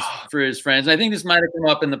for his friends. And I think this might have come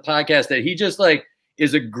up in the podcast that he just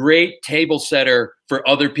is a great table setter for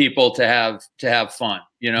other people to have fun.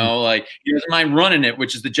 He doesn't mind running it,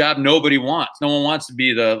 which is the job nobody wants. No one wants to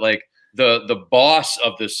be the boss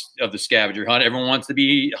of the scavenger hunt. Everyone wants to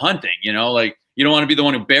be hunting, you don't want to be the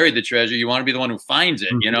one who buried the treasure. You want to be the one who finds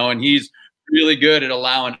it, and he's really good at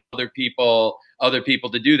allowing other people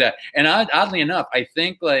to do that. And oddly enough, I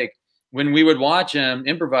think when we would watch him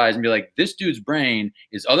improvise and be like, this dude's brain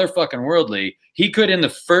is other fucking worldly. He could, in the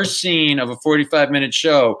first scene of a 45-minute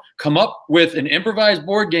show, come up with an improvised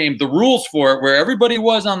board game, the rules for it, where everybody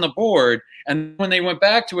was on the board. And when they went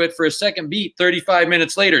back to it for a second beat, 35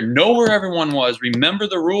 minutes later, know where everyone was, remember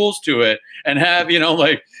the rules to it, and have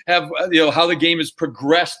how the game has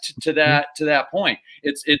progressed to that point.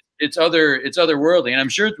 It's otherworldly, and I'm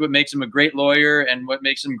sure it's what makes him a great lawyer and what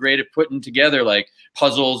makes him great at putting together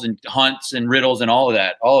puzzles and hunts and riddles and all of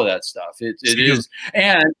that stuff. It is,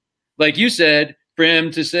 and like you said, for him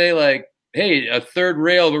to say hey, a third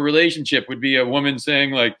rail of a relationship would be a woman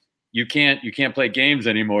saying you can't play games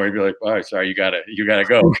anymore. He'd be like, all right, sorry, you gotta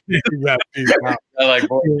go.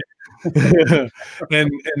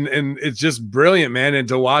 and it's just brilliant, man. And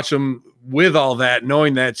to watch him with all that,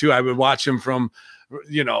 knowing that too, I would watch him from,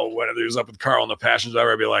 whether he was up with Carl and the Passions,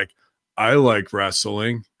 I'd be like, I like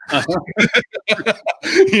wrestling.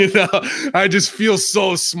 I just feel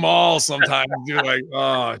so small sometimes. You're like,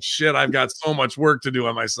 oh shit, I've got so much work to do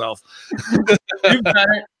on myself. You've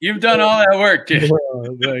done it. You've done all that work, kid.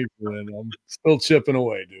 Thanks, man. I'm still chipping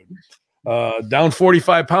away, dude. Down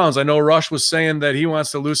 45 pounds. I know Rush was saying that he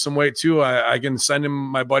wants to lose some weight too. I can send him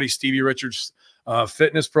my buddy Stevie Richards'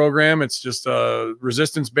 fitness program. It's just a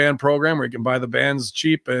resistance band program where you can buy the bands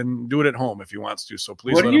cheap and do it at home if he wants to. So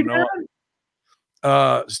please let him know.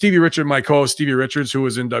 Stevie Richards, my co-host Stevie Richards, who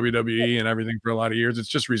was in WWE and everything for a lot of years. It's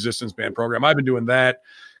just resistance band program. I've been doing that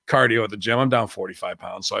cardio at the gym. I'm down 45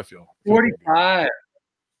 pounds, so I feel 45.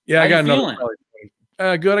 Yeah, I got another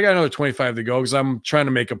good. I got another 25 to go because I'm trying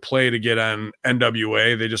to make a play to get on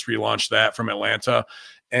NWA. They just relaunched that from Atlanta,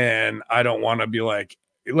 and I don't want to be like,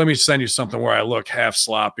 let me send you something where I look half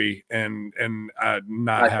sloppy and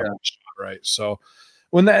not have a shot right. So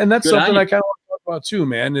that's something I kind of want to talk about too,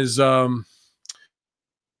 man. Is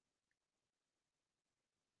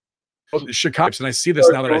Chicago, and I see this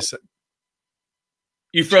now that I said.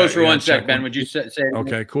 You froze for 1 sec, Ben. Would you say?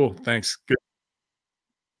 Okay, cool. Thanks. Good.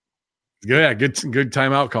 Yeah, good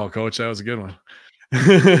timeout call, Coach. That was a good one.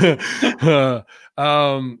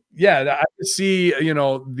 Yeah, I see,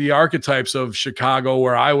 the archetypes of Chicago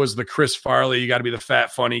where I was the Chris Farley. You got to be the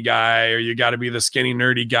fat, funny guy, or you got to be the skinny,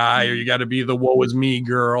 nerdy guy, or you got to be the woe is me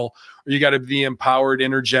girl, or you got to be the empowered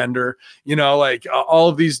intergender, all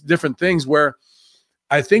of these different things where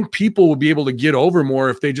I think people will be able to get over more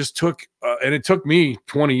if they just took, and it took me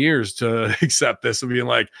 20 years to accept this, of being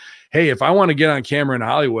like, hey, if I want to get on camera in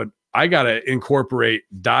Hollywood, I got to incorporate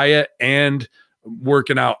diet and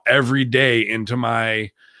working out every day into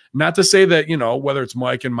my, not to say that, whether it's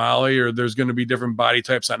Mike and Molly or there's going to be different body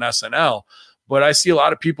types on SNL, but I see a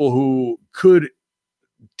lot of people who could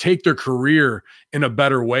take their career in a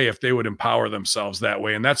better way if they would empower themselves that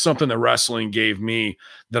way. And that's something that wrestling gave me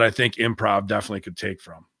that I think improv definitely could take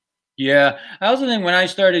from. Yeah. I also think when I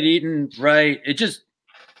started eating right, it just,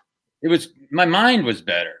 my mind was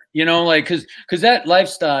better, you know, like, cause that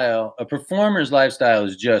lifestyle, a performer's lifestyle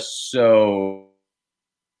is just so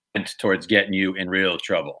towards getting you in real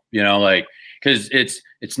trouble, you know, like, cause it's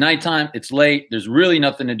nighttime, it's late. There's really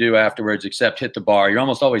nothing to do afterwards except hit the bar. You're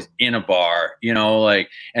almost always in a bar, you know, like,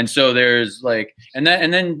 and so there's like, and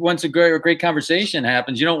then once a great conversation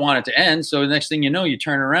happens, you don't want it to end. So the next thing you know, you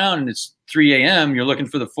turn around and it's 3 a.m. You're looking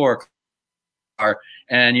for the 4 o'clock,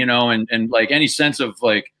 and, you know, and like any sense of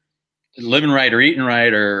like living right or eating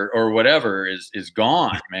right or whatever is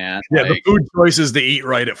gone, man. Yeah, like, the food choices to eat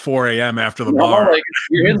right at 4 a.m. after the bar. Like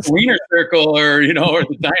you're in the Wiener Circle or, you know, or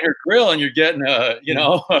the Diner Grill, and you're getting you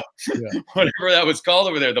know, whatever that was called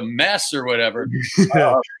over there, the mess or whatever.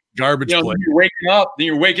 Garbage you know, plate.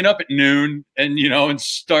 You're waking up at noon, and, you know, and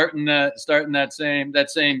starting that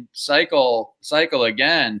same cycle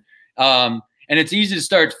again. And it's easy to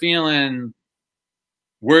start feeling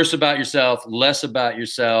worse about yourself, less about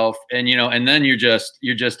yourself, and, you know, and then you're just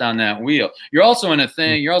on that wheel. You're also in a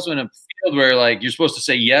field where, like, you're supposed to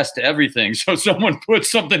say yes to everything. So someone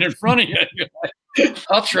puts something in front of you, and you're like,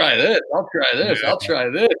 I'll try this, I'll try this, I'll try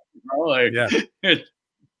this. You know, like,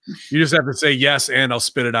 you just have to say yes, and I'll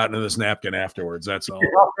spit it out into this napkin afterwards. That's all.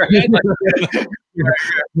 You're like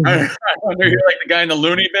the guy in the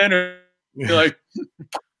loony bin, or you're like,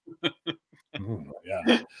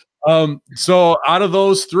 yeah. So out of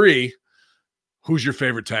those three, who's your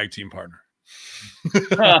favorite tag team partner?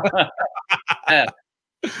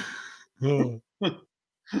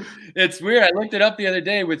 It's weird. I looked it up the other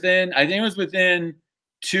day. I think it was within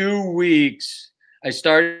 2 weeks, I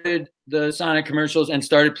started the Sonic commercials and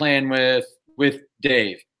started playing with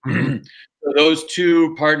Dave. So those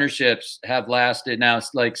two partnerships have lasted now.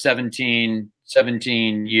 It's like 17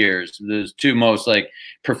 years. Those two most like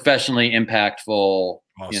professionally impactful,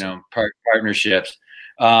 awesome, you know, partnerships.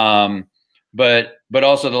 But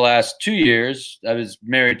also the last 2 years, I was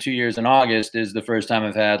married 2 years in August, is the first time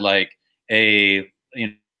I've had like a, you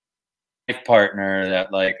know, life partner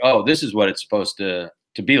that, like, oh, this is what it's supposed to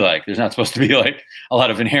be like. There's not supposed to be like a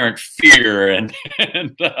lot of inherent fear and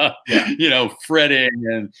you know, fretting,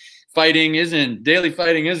 and daily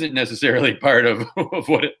fighting isn't necessarily part of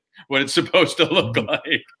what it's supposed to look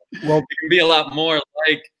like. Well, it can be a lot more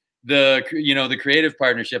like the creative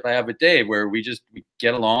partnership I have with Dave, where we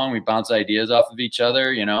get along, we bounce ideas off of each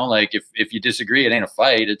other, you know, like if you disagree, it ain't a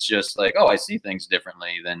fight. It's just like, oh, I see things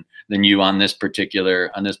differently than you on this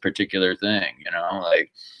particular thing, you know,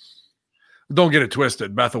 like. Don't get it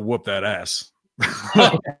twisted. Beth will whoop that ass.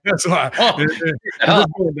 That's why.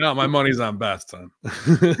 My money's on Beth, son.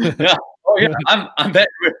 Yeah. Oh yeah, I'm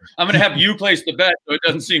gonna have you place the bet so it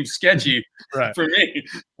doesn't seem sketchy for me.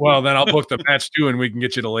 Well, then I'll book the match too, and we can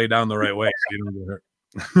get you to lay down the right way so you don't get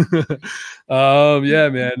hurt. Yeah,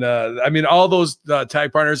 man. I mean, all those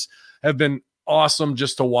tag partners have been awesome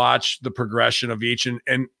just to watch the progression of each,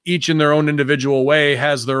 and each in their own individual way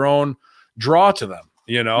has their own draw to them,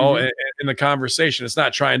 you know, in the conversation. It's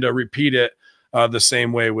not trying to repeat it the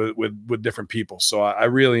same way with different people. So I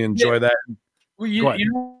really enjoy that. Well, you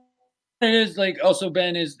know, it is like also,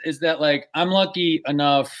 Ben, is that like I'm lucky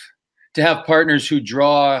enough to have partners who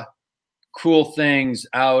draw cool things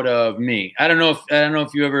out of me. I don't know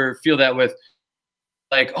if you ever feel that with,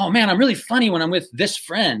 like, oh man, I'm really funny when I'm with this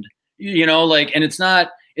friend, you know, like, and it's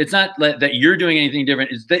not that you're doing anything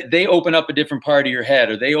different. It's they open up a different part of your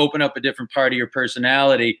head, or they open up a different part of your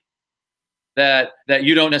personality that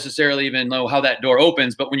you don't necessarily even know how that door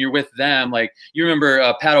opens. But when you're with them, like, you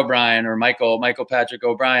remember Pat O'Brien or Michael Patrick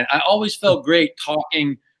O'Brien, I always felt great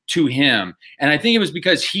talking to him. And I think it was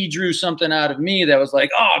because he drew something out of me that was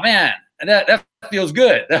like, oh man, that feels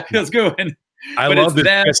good. That feels good. I love this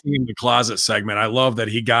Pissing in the Closet segment. I love that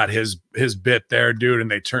he got his bit there, dude,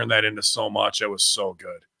 and they turned that into so much. It was so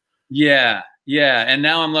good. Yeah. Yeah. And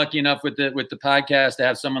now I'm lucky enough with the podcast to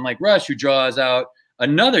have someone like Rush who draws out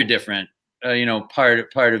another different you know,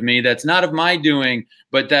 part of me that's not of my doing,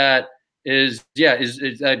 but that is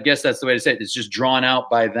I guess that's the way to say it. It's just drawn out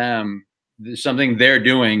by them. Something they're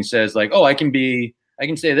doing says like, oh, I can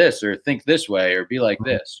say this or think this way or be like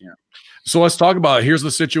this, you know. So let's talk about Here's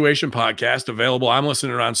the Situation podcast, available. I'm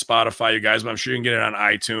listening on Spotify, you guys, but I'm sure you can get it on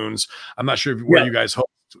iTunes. I'm not sure where you guys host.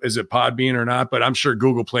 Is it Podbean or not? But I'm sure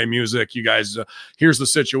Google Play Music. You guys, Here's the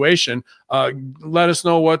Situation. Let us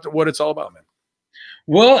know what it's all about, man.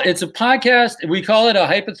 Well, it's a podcast. We call it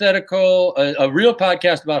a real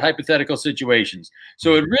podcast about hypothetical situations.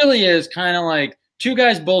 So it really is kind of like two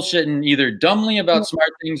guys bullshitting either dumbly about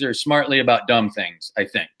smart things or smartly about dumb things, I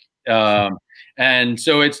think. And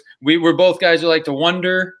so we're both guys who like to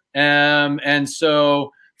wonder. And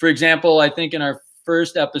so, for example, I think in our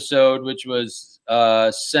first episode, which was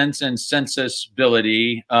Sense and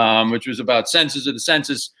Censusability, which was about census of the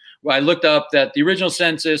census. I looked up that the original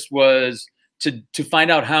census was to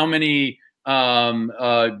find out how many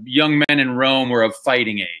young men in Rome were of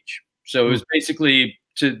fighting age. So it was basically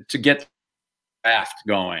to get the draft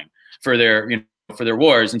going for their, you know, for their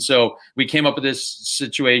wars. And so we came up with this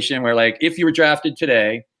situation where, like, if you were drafted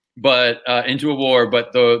today, but into a war,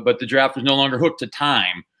 but the draft was no longer hooked to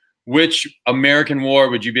time, which American war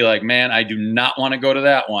would you be like, man, I do not want to go to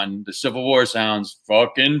that one. The Civil War sounds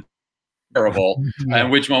fucking terrible.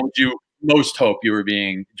 And which one would you most hope you were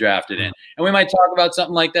being drafted in? And we might talk about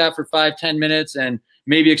something like that for 5-10 minutes and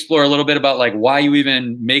maybe explore a little bit about like why you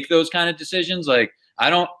even make those kind of decisions. Like,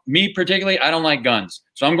 me particularly, I don't like guns.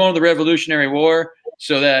 So I'm going to the Revolutionary War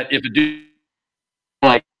so that if a dude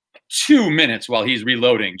like 2 minutes while he's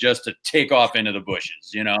reloading just to take off into the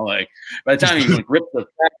bushes, you know, like by the time he like, rips the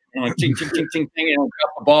back, and like ting, ting, ting, ting, ting, and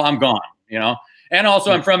drop the ball, I'm gone, you know? And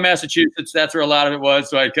also I'm from Massachusetts. That's where a lot of it was.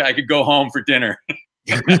 So I could go home for dinner.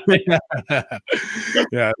 Yeah.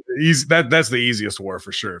 That's the easiest war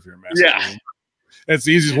for sure. If you're in Massachusetts. Yeah. It's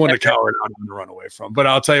the easiest one to cower out and run away from. But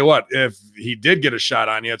I'll tell you what, if he did get a shot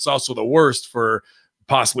on you, it's also the worst for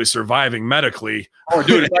possibly surviving medically. Oh,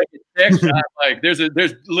 dude, if I get sick, like there's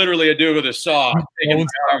literally a dude with a saw taking my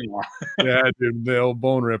arm off. Yeah, dude, the old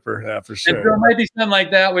bone ripper, yeah, for sure. And there might be something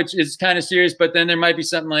like that, which is kind of serious, but then there might be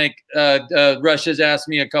something like Rush has asked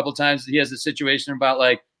me a couple times. He has a situation about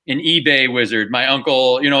like an eBay wizard. My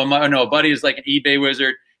uncle, you know, a buddy is like an eBay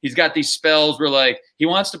wizard. He's got these spells where like he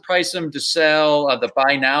wants to price them to sell the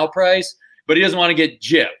buy now price, but he doesn't want to get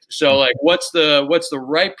gypped. So like, what's the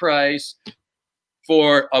right price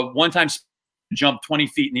for a one-time jump 20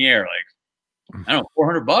 feet in the air? Like, I don't know,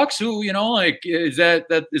 $400? Who, you know, like, is that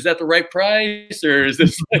the right price, or is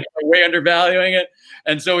this like way undervaluing it?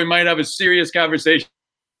 And so we might have a serious conversation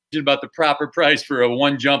about the proper price for a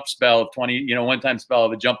one jump spell of 20, you know, one-time spell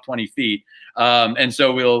of a jump 20 feet. And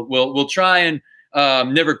so we'll try and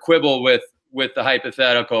never quibble with the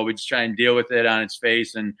hypothetical. We just try and deal with it on its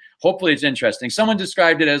face, and hopefully it's interesting. Someone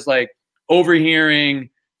described it as like overhearing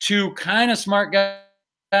two kind of smart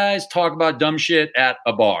guys talk about dumb shit at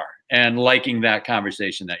a bar and liking that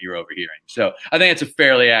conversation that you're overhearing. So I think it's a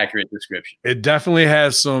fairly accurate description. It definitely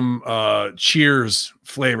has some Cheers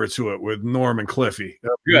flavor to it with Norm and Cliffy.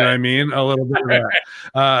 You know what I mean? A little bit of that.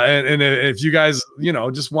 And if you guys, you know,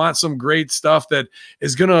 just want some great stuff that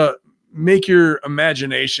is going to make your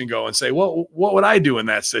imagination go and say, well, what would I do in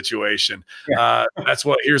that situation? Yeah. That's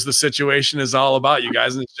what Here's the Situation is all about, you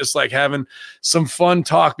guys. And it's just like having some fun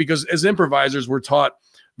talk, because as improvisers, we're taught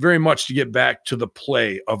very much to get back to the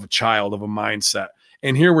play of a child, of a mindset.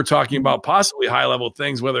 And here we're talking about possibly high-level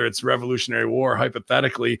things, whether it's Revolutionary War,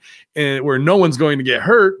 hypothetically, where no one's going to get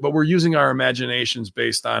hurt, but we're using our imaginations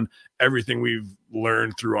based on everything we've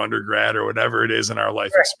learned through undergrad or whatever it is in our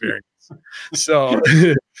life experience. So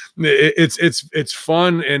it's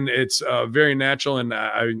fun, and it's very natural, and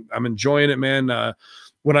I'm enjoying it, man.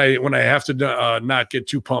 When I have to not get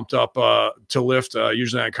too pumped up to lift,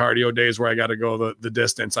 usually on cardio days where I got to go the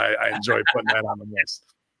distance, I enjoy putting that on the list.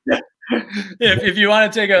 If you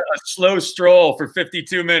want to take a slow stroll for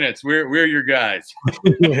 52 minutes, we're your guys.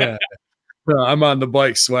 Yeah. I'm on the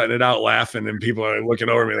bike sweating it out, laughing, and people are looking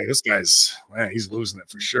over me like, this guy's, man, he's losing it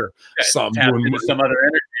for sure. Some other energy over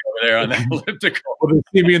there on that elliptical. Well, they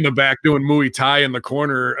see me in the back doing Muay Thai in the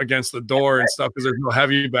corner against the door and stuff because there's no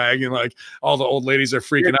heavy bag, and like all the old ladies are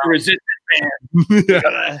freaking out.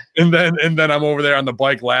 Yeah. And then I'm over there on the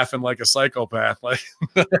bike laughing like a psychopath. Like,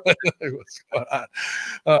 what's going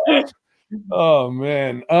on? Oh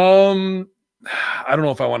man. I don't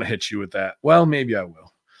know if I want to hit you with that. Well, maybe I will.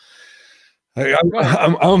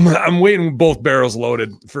 I'm waiting both barrels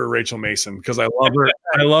loaded for Rachel Mason because I love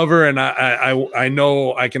her, and I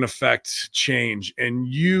know I can affect change, and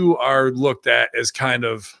you are looked at as kind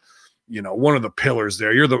of, you know, one of the pillars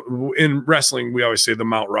there. You're in wrestling, we always say the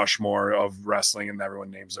Mount Rushmore of wrestling, and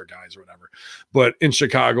everyone names their guys or whatever. But in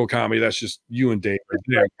Chicago comedy, that's just you and Dave.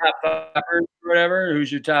 Right, top five or whatever.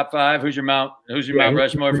 Who's your top five? Who's your Mount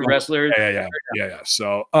Rushmore for wrestlers? Yeah.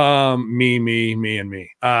 So me, and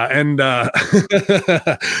me. And is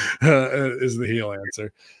the heel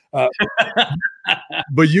answer.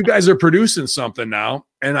 But you guys are producing something now,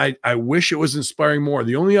 and I wish it was inspiring more.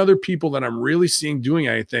 The only other people that I'm really seeing doing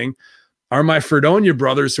anything are my Fredonia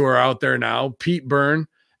brothers, who are out there now. Pete Byrne,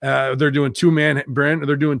 they're doing two-man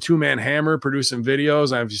Hammer, producing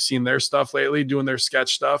videos. I've seen their stuff lately, doing their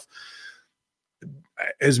sketch stuff.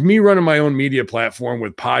 As me running my own media platform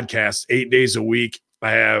with podcasts 8 days a week,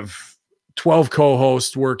 I have 12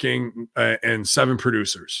 co-hosts working, and 7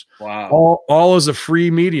 producers. Wow. All is a free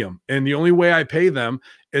medium. And the only way I pay them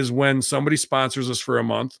is when somebody sponsors us for a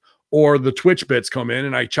month, or the Twitch bits come in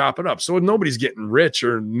and I chop it up. So nobody's getting rich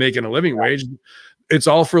or making a living wage. It's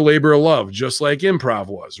all for labor of love, just like improv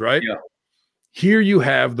was, right? Yeah. Here you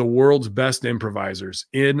have the world's best improvisers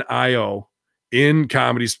in IO, in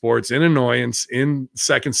comedy sports, in annoyance, in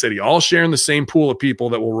Second City, all sharing the same pool of people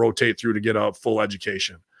that will rotate through to get a full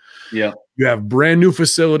education. Yeah. You have brand new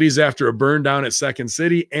facilities after a burn down at Second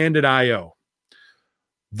City and at IO.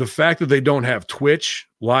 The fact that they don't have Twitch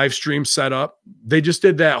live stream set up, they just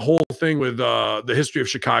did that whole thing with the history of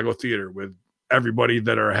Chicago theater with everybody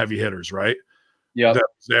that are heavy hitters, right? Yeah. That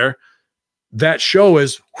was there. That show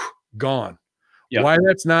is gone. Yep. Why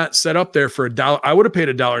that's not set up there for $1? I would have paid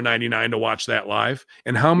 $1.99 to watch that live.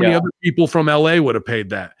 And how many other people from LA would have paid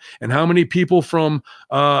that? And how many people from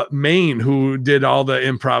Maine who did all the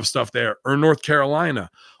improv stuff there, or North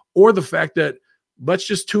Carolina? Or the fact that let's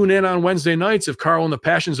just tune in on Wednesday nights. If Carl and the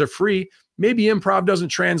Passions are free, maybe improv doesn't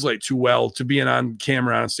translate too well to being on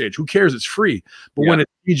camera on stage. Who cares? It's free. But when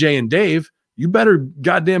it's TJ and Dave, you better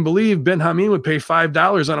goddamn believe Ben Hameen would pay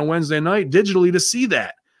 $5 on a Wednesday night digitally to see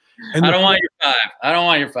that. And I don't want your 5. I don't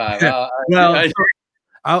want your 5. Well,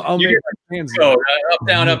 I'll make my hands go up,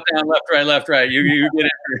 down, left, right. You get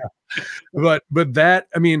it. But that,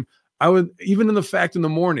 I mean, I would, even in the fact in the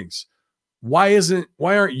mornings, why isn't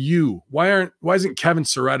Kevin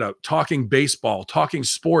Soretta talking baseball, talking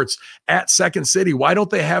sports at Second City? Why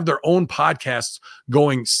don't they have their own podcasts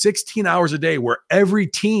going 16 hours a day where every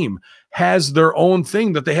team has their own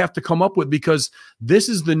thing that they have to come up with? Because this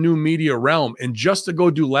is the new media realm. And just to go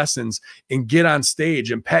do lessons and get on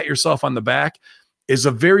stage and pat yourself on the back is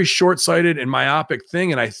a very short-sighted and myopic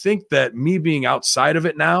thing. And I think that me being outside of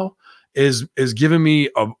it now is giving me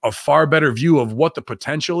a far better view of what the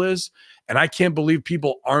potential is. And I can't believe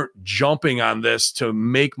people aren't jumping on this to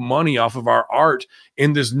make money off of our art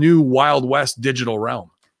in this new Wild West digital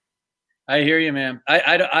realm. I hear you, man.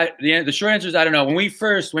 The short answer is I don't know.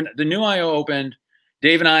 When the new IO opened,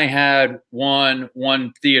 Dave and I had one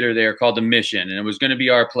theater there called The Mission, and it was going to be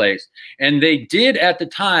our place. And they did at the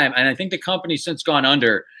time, and I think the company's since gone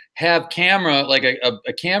under, have camera, like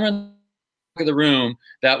a camera in the room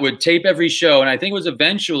that would tape every show. And I think it was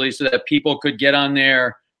eventually so that people could get on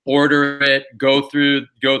there, order it, go through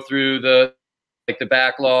the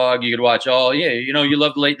backlog. You could watch you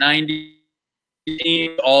love the late 90s.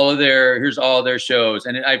 Here's all of their shows,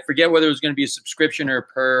 and I forget whether it was going to be a subscription or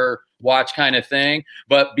per watch kind of thing.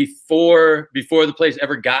 But before the place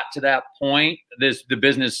ever got to that point, the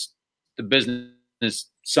business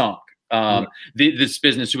sunk. This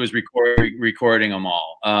business who was recording them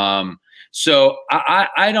all. So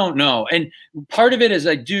I don't know, and part of it is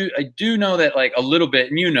I do know that, like, a little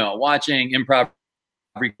bit, and watching improv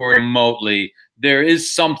recording remotely, there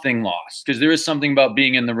is something lost, because there is something about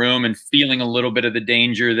being in the room and feeling a little bit of the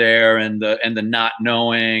danger there and the not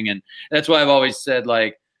knowing. And that's why I've always said,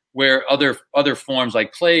 like, where other forms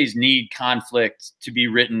like plays need conflict to be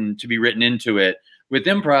written into it, with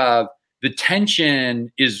improv, the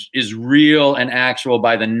tension is real and actual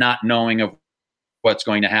by the not knowing of what's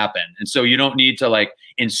going to happen. And so you don't need to, like,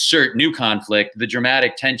 insert new conflict. The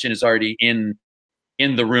dramatic tension is already in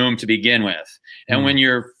the room to begin with. And when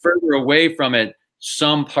you're further away from it,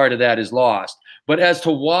 some part of that is lost. But as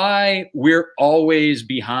to why we're always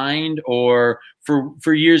behind, or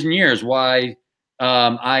for years and years, why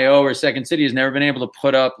IO or Second City has never been able to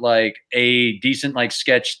put up, like, a decent, like,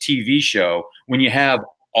 sketch TV show when you have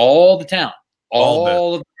all the talent,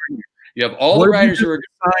 you have all the writers who are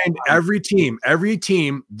signed. Every team,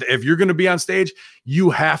 if you're going to be on stage, you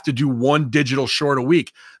have to do one digital short a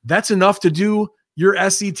week. That's enough to do your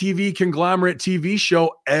SCTV conglomerate TV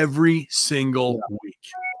show every single week.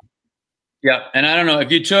 Yeah. And I don't know,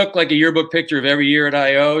 if you took, like, a yearbook picture of every year at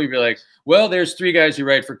IO, you'd be like, well, there's 3 guys who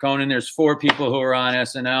write for Conan. There's 4 people who are on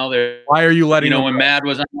SNL. Why are you letting when Mad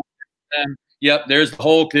was on them? Yep. There's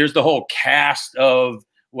the whole cast of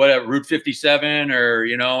whatever, Route 57, or,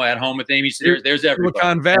 At Home with Amy. There's everybody.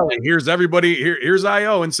 Silicon Valley. Here's everybody. Here's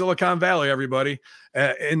IO in Silicon Valley, everybody.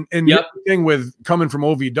 And the thing with coming from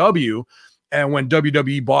OVW, and when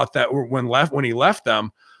WWE bought that, when he left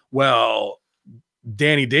them, well,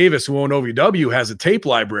 Danny Davis, who owned OVW, has a tape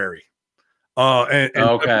library. And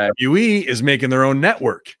WWE is making their own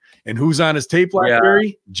network. And who's on his tape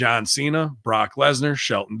library? John Cena, Brock Lesnar,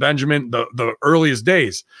 Shelton Benjamin, the earliest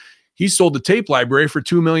days. He sold the tape library for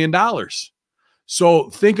 $2 million. So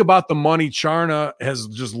think about the money Charna has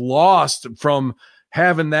just lost from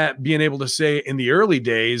having that, being able to say in the early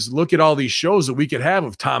days, look at all these shows that we could have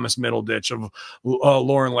of Thomas Middleditch, of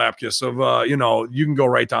Lauren Lapkus, of, you know, you can go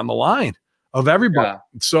right down the line of everybody. Yeah.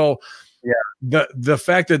 So the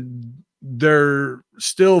fact that they're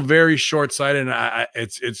still very short-sighted, and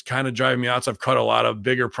it's kind of driving me out. So I've cut a lot of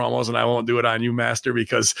bigger promos, and I won't do it on you, Master,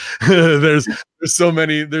 because there's so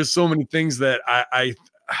many things that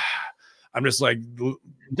I'm just like,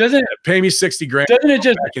 doesn't pay me 60 grand. Doesn't it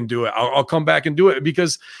just back and do it? I'll come back and do it,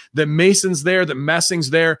 because that Mason's there, that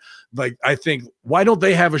Messing's there. Like, I think, why don't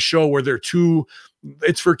they have a show where they're two,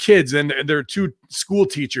 it's for kids and they're two school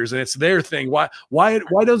teachers and it's their thing? Why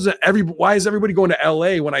is everybody going to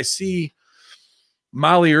LA when I see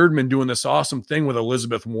Molly Erdman doing this awesome thing with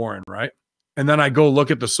Elizabeth Warren, right? And then I go look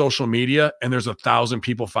at the social media and there's 1,000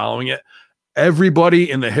 people following it.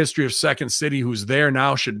 Everybody in the history of Second City who's there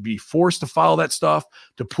now should be forced to follow that stuff,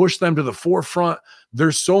 to push them to the forefront.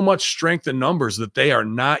 There's so much strength in numbers that they are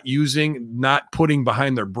not using, not putting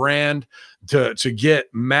behind their brand to get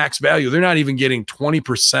max value. They're not even getting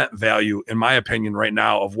 20% value, in my opinion, right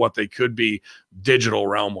now of what they could be digital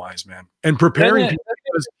realm wise, man. And preparing people,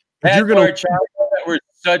 because if you're going to, that we're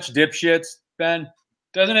such dipshits, Ben,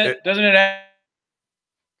 doesn't it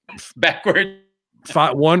backwards?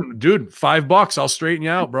 $5, I'll straighten you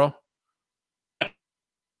out, bro.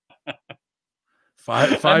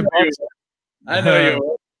 $5. I know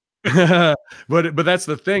you. but that's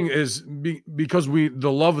the thing, is because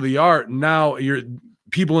the love of the art, now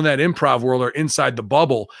people in that improv world are inside the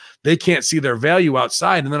bubble. They can't see their value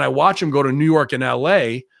outside. And then I watch them go to New York and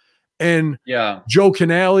LA, and Joe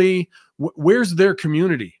Canale, where's their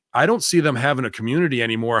community? I don't see them having a community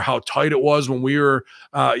anymore. How tight it was when we were,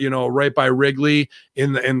 you know, right by Wrigley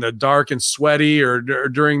in the dark and sweaty, or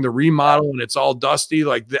during the remodel and it's all dusty.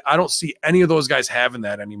 Like, I don't see any of those guys having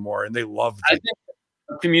that anymore, and they love it. I think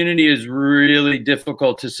the community is really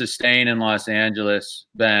difficult to sustain in Los Angeles,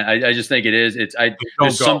 Ben. I just think it is. There's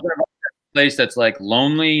something about that place that's like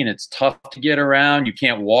lonely and it's tough to get around. You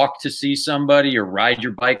can't walk to see somebody or ride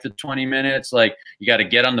your bike for 20 minutes. Like, you got to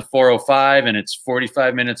get on the 405 and it's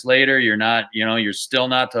 45 minutes later. You're not, you know, you're still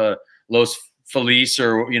not to Los Feliz,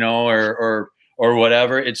 or, you know, or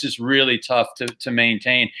whatever. It's just really tough to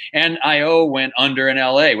maintain. And IO went under in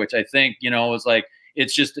LA, which I think, you know, was like,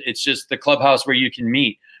 it's just the clubhouse where you can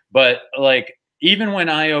meet. But like, even when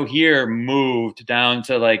IO here moved down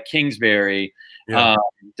to like Kingsbury,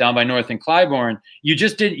 down by North and Clybourne,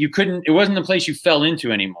 it wasn't the place you fell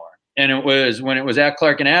into anymore. And it was, when it was at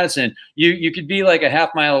Clark and Addison, you could be like a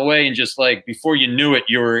half mile away, and just like, before you knew it,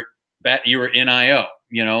 you were in IO,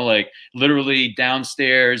 you know, like literally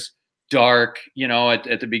downstairs, dark, you know,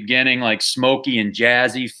 at the beginning, like smoky and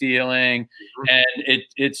jazzy feeling. And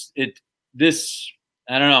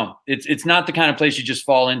I don't know. It's not the kind of place you just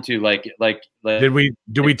fall into.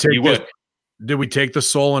 Did we take the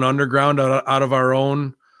soul and underground out of our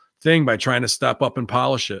own thing by trying to step up and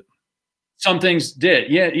polish it? Some things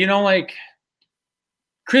did. Yeah. You know, like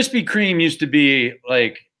Krispy Kreme used to be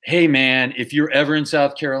like, hey man, if you're ever in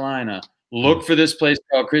South Carolina, look for this place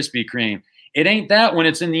called Krispy Kreme. It ain't that when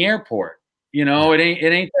it's in the airport. You know, it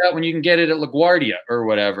ain't that when you can get it at LaGuardia or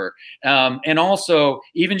whatever. And also,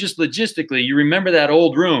 even just logistically, you remember that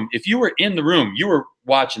old room. If you were in the room, you were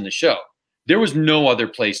watching the show. There was no other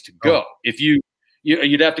place to go. If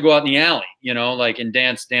you'd have to go out in the alley, you know, like, and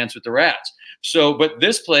dance with the rats. So, but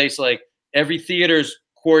this place, like, every theater's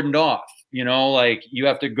cordoned off. You know, like, you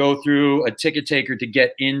have to go through a ticket taker to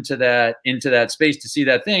get into that space to see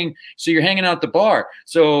that thing. So you're hanging out at the bar.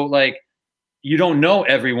 So like, you don't know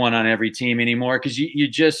everyone on every team anymore, because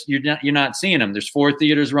you're not seeing them. There's 4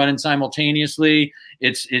 theaters running simultaneously.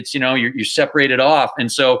 It's you know, you're separated off,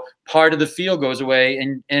 and so part of the feel goes away,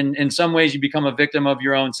 and in some ways you become a victim of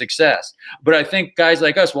your own success. But I think guys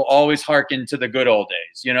like us will always hearken to the good old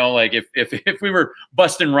days. You know, like if we were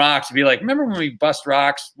busting rocks, it'd be like, remember when we bust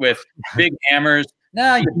rocks with big hammers?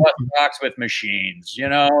 Now you bust rocks with machines. You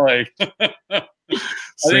know, like I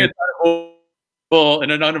think it's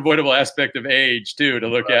and an unavoidable aspect of age too, to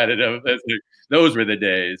look at it. Those were the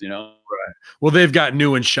days, you know. Right. Well, they've got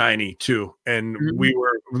new and shiny too. And we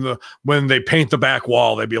were, when they paint the back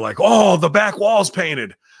wall, they'd be like, "Oh, the back wall's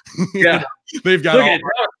painted." Yeah, they've got all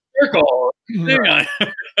circle. Right.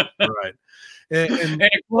 Right. And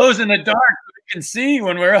it glows in the dark, so we can see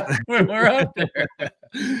when we're up there.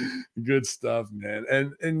 Good stuff, man.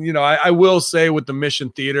 And you know, I will say, with the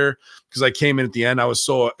Mission Theater, because I came in at the end, I was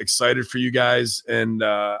so excited for you guys, and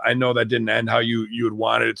I know that didn't end how you had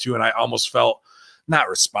wanted it to, and I almost felt not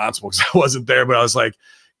responsible because I wasn't there, but I was like,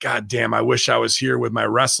 God damn, I wish I was here with my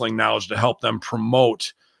wrestling knowledge to help them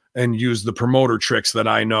promote and use the promoter tricks that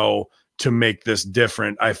I know to make this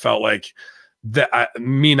different. I felt like that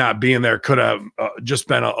me not being there could have just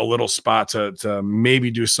been a little spot to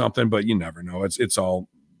maybe do something, but you never know. It's all.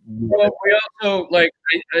 Well,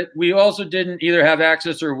 we also didn't either have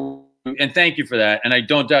access or, and thank you for that. And I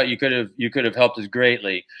don't doubt you could have helped us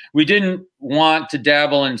greatly. We didn't want to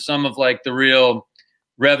dabble in some of like the real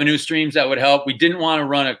revenue streams that would help. We didn't want to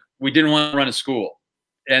run a school.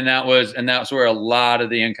 And that's where a lot of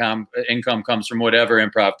the income comes from, whatever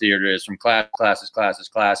improv theater is, from classes.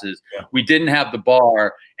 Yeah. We didn't have the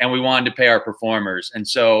bar, and we wanted to pay our performers. And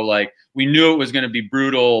so like we knew it was going to be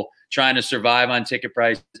brutal trying to survive on ticket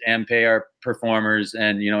prices and pay our performers,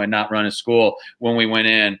 and and not run a school when we went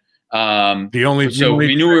in.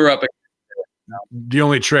 We knew we were up. The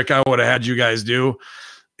only trick I would have had you guys do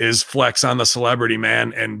is flex on the celebrity,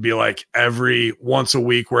 man, and be like, every once a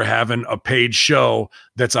week we're having a paid show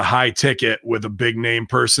that's a high ticket with a big name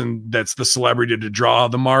person that's the celebrity to draw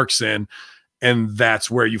the marks in. And that's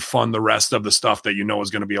where you fund the rest of the stuff that is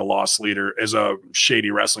going to be a loss leader. As a shady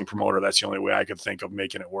wrestling promoter, that's the only way I could think of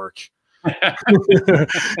making it work. I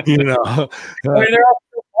mean, they're all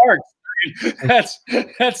marks. That's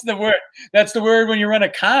the word. That's the word when you run a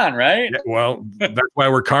con, right? Yeah, well, that's why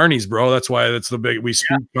we're carnies, bro. That's why that's the big. We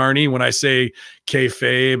speak carny. When I say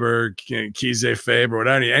kayfabe or kizayfabe or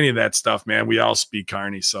whatever, any of that stuff, man, we all speak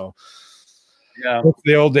carny. So yeah, that's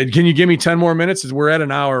the old day. Can you give me 10 more minutes? We're at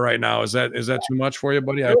an hour right now. Is that too much for you,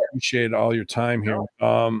 buddy? I appreciate all your time here.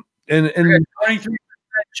 And 23%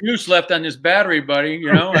 juice left on this battery, buddy.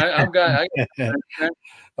 I've got.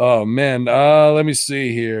 Oh man, let me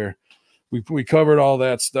see here. We covered all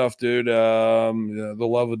that stuff, dude. The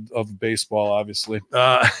love of baseball, obviously.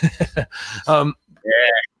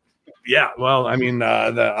 Yeah. Well, I mean,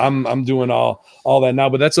 I'm doing all that now,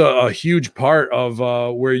 but that's a huge part of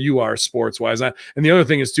where you are sports wise. And the other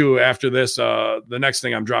thing is too, after this, the next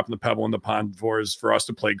thing I'm dropping the pebble in the pond for is for us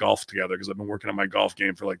to play golf together, because I've been working on my golf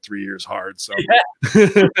game for like 3 years hard. So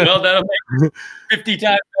well, that'll make 50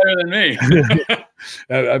 times better than me.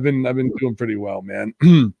 I've been doing pretty well, man.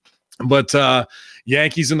 But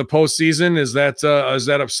Yankees in the postseason, is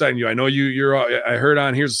that upsetting you? I know you're. I heard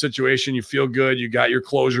on Here's the Situation. You feel good. You got your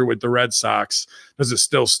closure with the Red Sox. Does it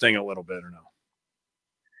still sting a little bit or no?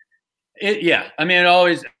 Yeah, I mean, it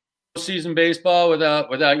always season baseball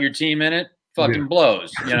without your team in it fucking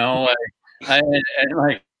blows.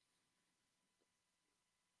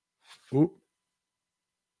 Ooh.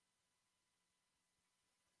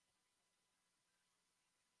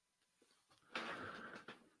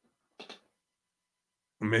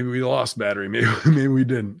 Maybe we lost battery. Maybe we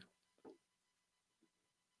didn't.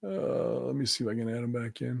 Let me see if I can add him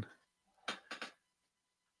back in.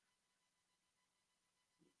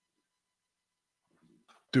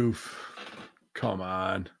 Doof. Come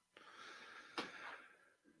on.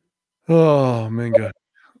 Oh, man, good.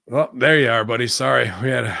 Oh, there you are, buddy. Sorry. We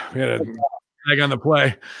had a tag on the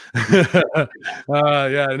play.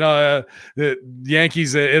 The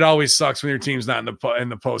Yankees, it always sucks when your team's not in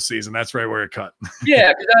the postseason. That's right where it cut.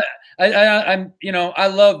 Yeah, because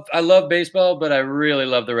I love baseball, but I really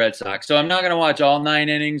love the Red Sox. So I'm not going to watch all 9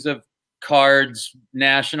 innings of Cards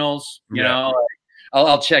Nationals.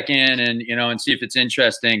 I'll check in and see if it's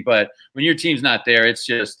interesting. But when your team's not there, it's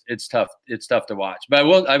tough. It's tough to watch. But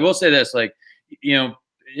I will say this, like,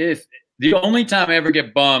 if the only time I ever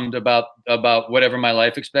get bummed about whatever my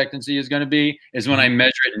life expectancy is going to be is when I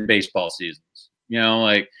measure it in baseball seasons.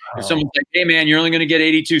 If someone's like, "Hey man, you're only going to get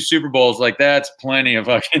 82 Super Bowls," like that's plenty of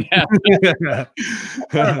fucking happening. I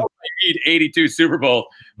don't know if I need 82 Super Bowls,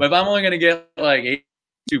 but if I'm only going to get like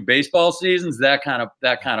 82 baseball seasons, that kind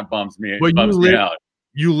of bums me. But bums me out.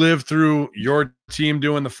 You lived through your team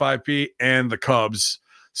doing the 5P and the Cubs.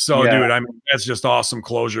 So, dude, I mean, that's just awesome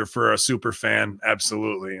closure for a super fan.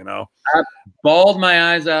 Absolutely, I bawled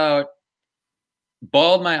my eyes out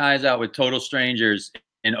with total strangers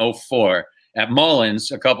in 2004 at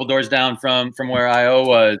Mullins, a couple doors down from where I.O.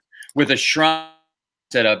 was, with a shrine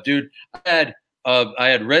set up. Dude, I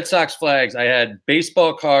had Red Sox flags. I had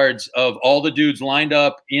baseball cards of all the dudes lined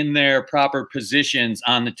up in their proper positions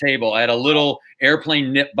on the table. I had a little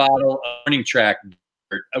airplane nip bottle, a running track.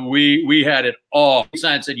 We had it all. The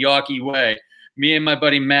sign said Yawkey Way. Me and my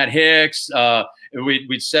buddy Matt Hicks,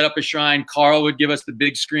 we'd set up a shrine. Carl would give us the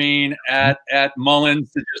big screen at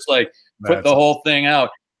Mullins to just like put the whole thing out.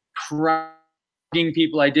 Crying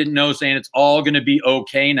people I didn't know saying it's all going to be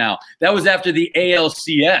okay now. That was after the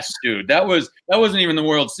ALCS, dude. That wasn't even the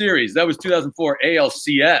World Series. That was 2004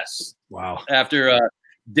 ALCS. Wow. After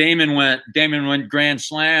Damon went grand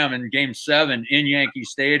slam in Game 7 in Yankee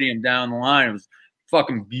Stadium down the line. It was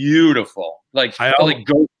fucking beautiful. Like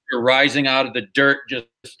Ghost you're rising out of the dirt, just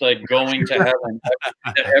like going to heaven.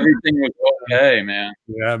 Everything was okay, man.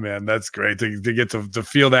 Yeah, man, that's great to get to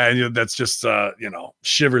feel that. And that's just you know,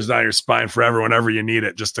 shivers down your spine forever whenever you need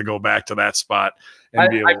it, just to go back to that spot. And I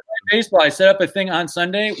play baseball. I set up a thing on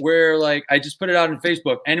Sunday where like I just put it out on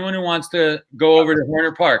Facebook. Anyone who wants to go over to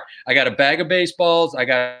Horner Park, I got a bag of baseballs. I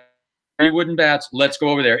got 3 wooden bats. Let's go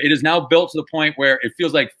over there. It is now built to the point where it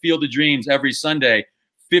feels like Field of Dreams every Sunday.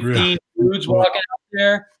 15 dudes walking out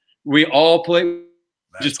there. We all play.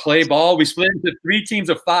 Just play ball. We split into 3 teams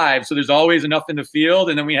of 5, so there's always enough in the field,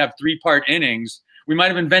 and then we have 3-part innings. We might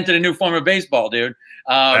have invented a new form of baseball, dude.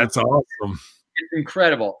 That's awesome. It's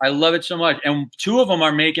incredible. I love it so much. And 2 of them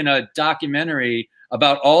are making a documentary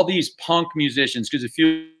about all these punk musicians, because a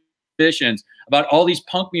few musicians, about all these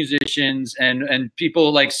punk musicians and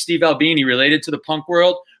people like Steve Albini related to the punk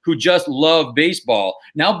world who just love baseball.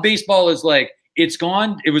 Now baseball is like, it's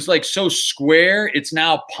gone. It was like so square. It's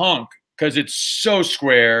now punk. Because it's so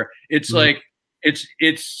square, it's like it's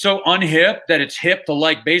so unhip that it's hip to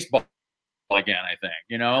like baseball again. I think,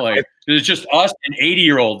 you know, like it's just us and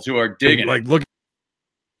 80-year-olds who are digging. Like, look,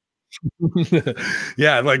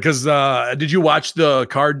 yeah, like because did you watch the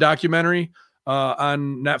card documentary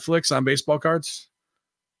on Netflix on baseball cards?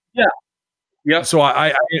 Yeah, yeah. So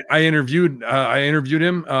I interviewed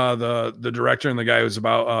him, the director, and the guy who's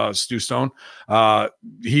about Stu Stone.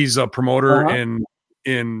 He's a promoter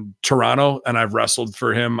in Toronto, and I've wrestled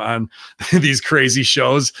for him on these crazy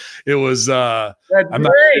shows. It was That's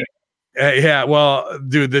great. Yeah, well,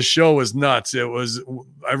 dude, this show was nuts. It was,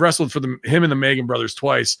 I wrestled for him and the Megan brothers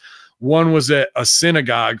twice. One was at a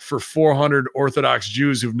synagogue for 400 Orthodox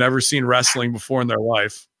Jews who've never seen wrestling before in their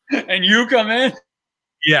life. And you come in?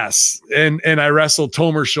 Yes, and I wrestled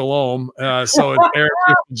Tomer Shalom, so it's Eric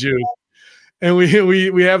with the Jews. And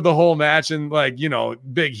we have the whole match, and like, you know,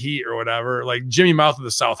 big heat or whatever. Like Jimmy Mouth of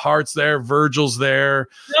the South Heart's there, Virgil's there,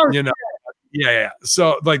 you know. Yeah.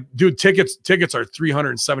 So like, dude, tickets are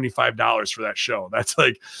 $375 for that show. That's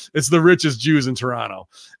like, it's the richest Jews in Toronto.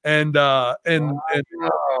 And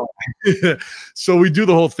so we do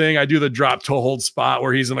the whole thing. I do the drop toe hold spot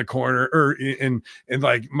where he's in the corner, or and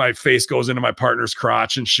like my face goes into my partner's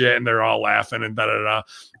crotch and shit, and they're all laughing and da-da-da.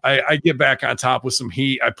 I get back on top with some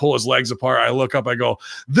heat. I pull his legs apart. I look up, I go,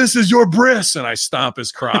 "This is your bris," and I stomp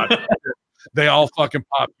his crotch. They all fucking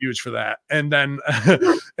pop huge for that. And then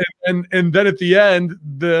and then at the end,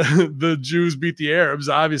 the Jews beat the Arabs,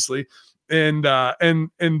 obviously. And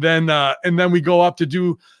then we go up to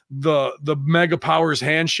do the Mega Powers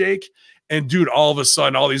handshake. And dude, all of a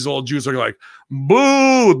sudden, all these old Jews are like,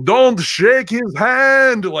 "Boo, don't shake his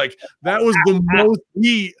hand." Like, that was the most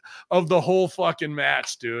heat of the whole fucking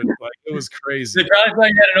match, dude. Like, it was crazy. They probably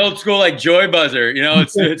playing at an old school like Joy Buzzer, you know,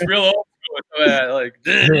 it's real old. Like,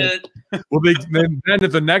 well, then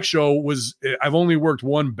at the next show was, I've only worked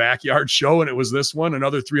one backyard show, and it was this one,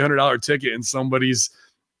 another $300 ticket in somebody's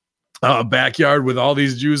backyard with all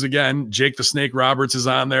these Jews again. Jake the Snake Roberts is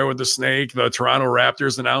on there with the Snake, the Toronto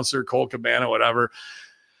Raptors announcer, Cole Cabana, whatever.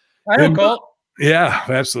 I know Cole. Yeah,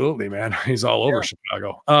 absolutely, man. He's all over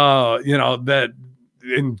Chicago. You know, that,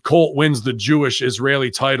 and Colt wins the Jewish Israeli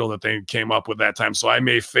title that they came up with that time. So I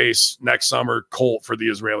may face next summer Colt for the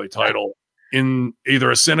Israeli title in either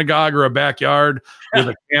a synagogue or a backyard with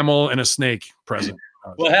a camel and a snake present.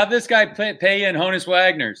 Well, have this guy pay you in Honus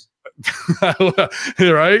Wagner's.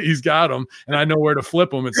 Right? He's got them, and I know where to flip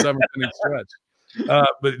them at 7th inning stretch.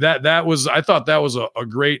 But that was, I thought that was a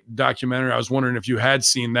great documentary. I was wondering if you had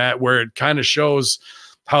seen that, where it kind of shows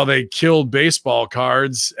how they killed baseball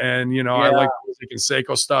cards. And, you know, I like music and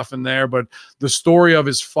Seiko stuff in there, but the story of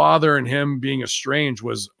his father and him being estranged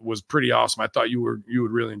was pretty awesome. I thought you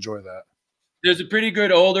would really enjoy that. There's a pretty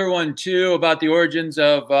good older one too about the origins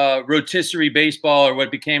of rotisserie baseball, or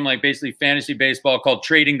what became like basically fantasy baseball, called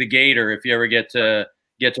Trading the Gator. If you ever get to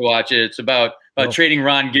watch it, it's about trading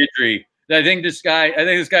Ron Guidry. I think this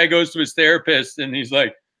guy goes to his therapist, and he's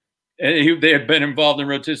like, they had been involved in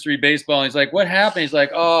rotisserie baseball. And he's like, "What happened?" He's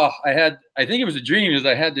like, "Oh, I think it was a dream. Because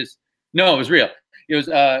I had this." No, it was real. It was,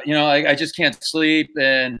 you know, I just can't sleep.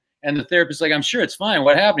 And the therapist's like, "I'm sure it's fine.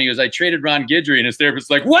 What happened?" He goes, "I traded Ron Guidry." And his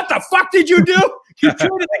therapist's like, "What the fuck did you do? You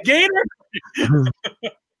traded the Gator?"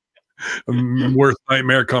 Worst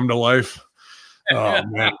nightmare come to life. Oh,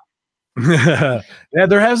 man. Yeah,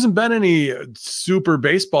 there hasn't been any super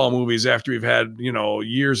baseball movies after we've had, you know,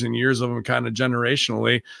 years and years of them, kind of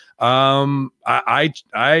generationally. I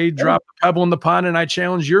dropped a pebble in the pond, and I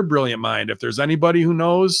challenge your brilliant mind. If there's anybody who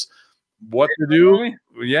knows what to do,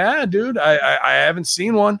 yeah, dude, I haven't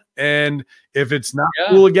seen one. And if it's not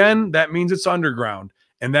cool again, that means it's underground.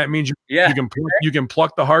 And that means you can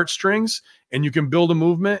pluck the heartstrings and you can build a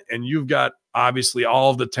movement, and you've got obviously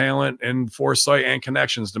all of the talent and foresight and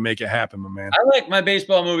connections to make it happen, my man. I like my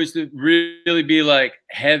baseball movies to really be like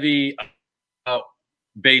heavy about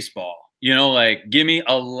baseball. You know, like give me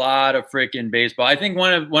a lot of freaking baseball. I think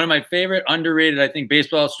one of my favorite underrated, I think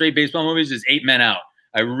straight baseball movies is 8 Men Out.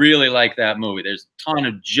 I really like that movie. There's a ton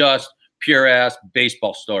of just pure ass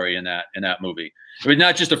baseball story in that movie. It was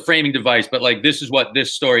not just a framing device, but like this is what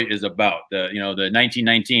this story is about. The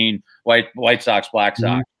 1919 White Sox, Black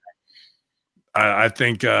Sox. I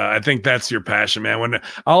think that's your passion, man. When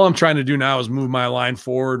all I'm trying to do now is move my line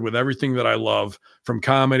forward with everything that I love, from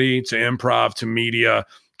comedy to improv to media,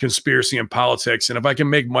 conspiracy and politics. And if I can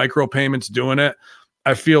make micro payments doing it,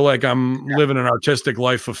 I feel like I'm living an artistic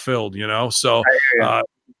life fulfilled, you know? So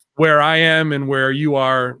where I am and where you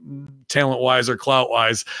are talent wise or clout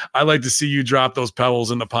wise, I like to see you drop those pebbles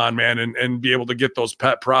in the pond, man, and be able to get those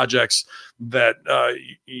pet projects that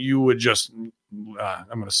you would just, I'm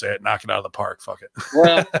going to say it, knock it out of the park. Fuck it.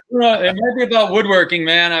 Well, it might be about woodworking,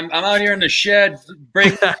 man. I'm out here in the shed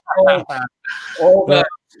breaking all the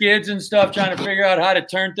skids and stuff, trying to figure out how to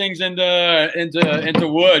turn things into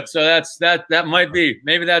wood. So that might be,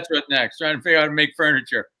 maybe that's what's next, trying to figure out how to make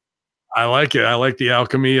furniture. I like it. I like the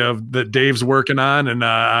alchemy of that Dave's working on, and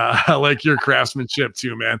I like your craftsmanship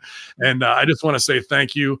too, man. And I just want to say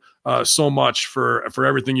thank you so much for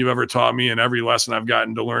everything you've ever taught me and every lesson I've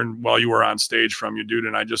gotten to learn while you were on stage from you, dude.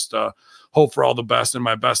 And I just hope for all the best, and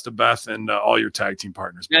my best to Beth and all your tag team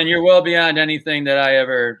partners. And you're well beyond anything that I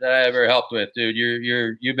ever helped with, dude.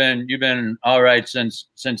 You've been all right since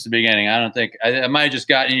the beginning. I don't think I might have just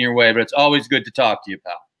gotten in your way, but it's always good to talk to you,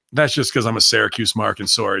 pal. That's just because I'm a Syracuse mark, and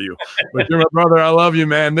so are you. But you're my brother. I love you,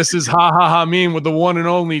 man. This is HaHaHamin with the one and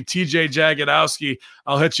only TJ Jagodowski.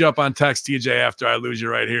 I'll hit you up on text, TJ, after I lose you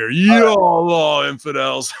right here. Yo, all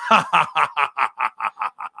infidels.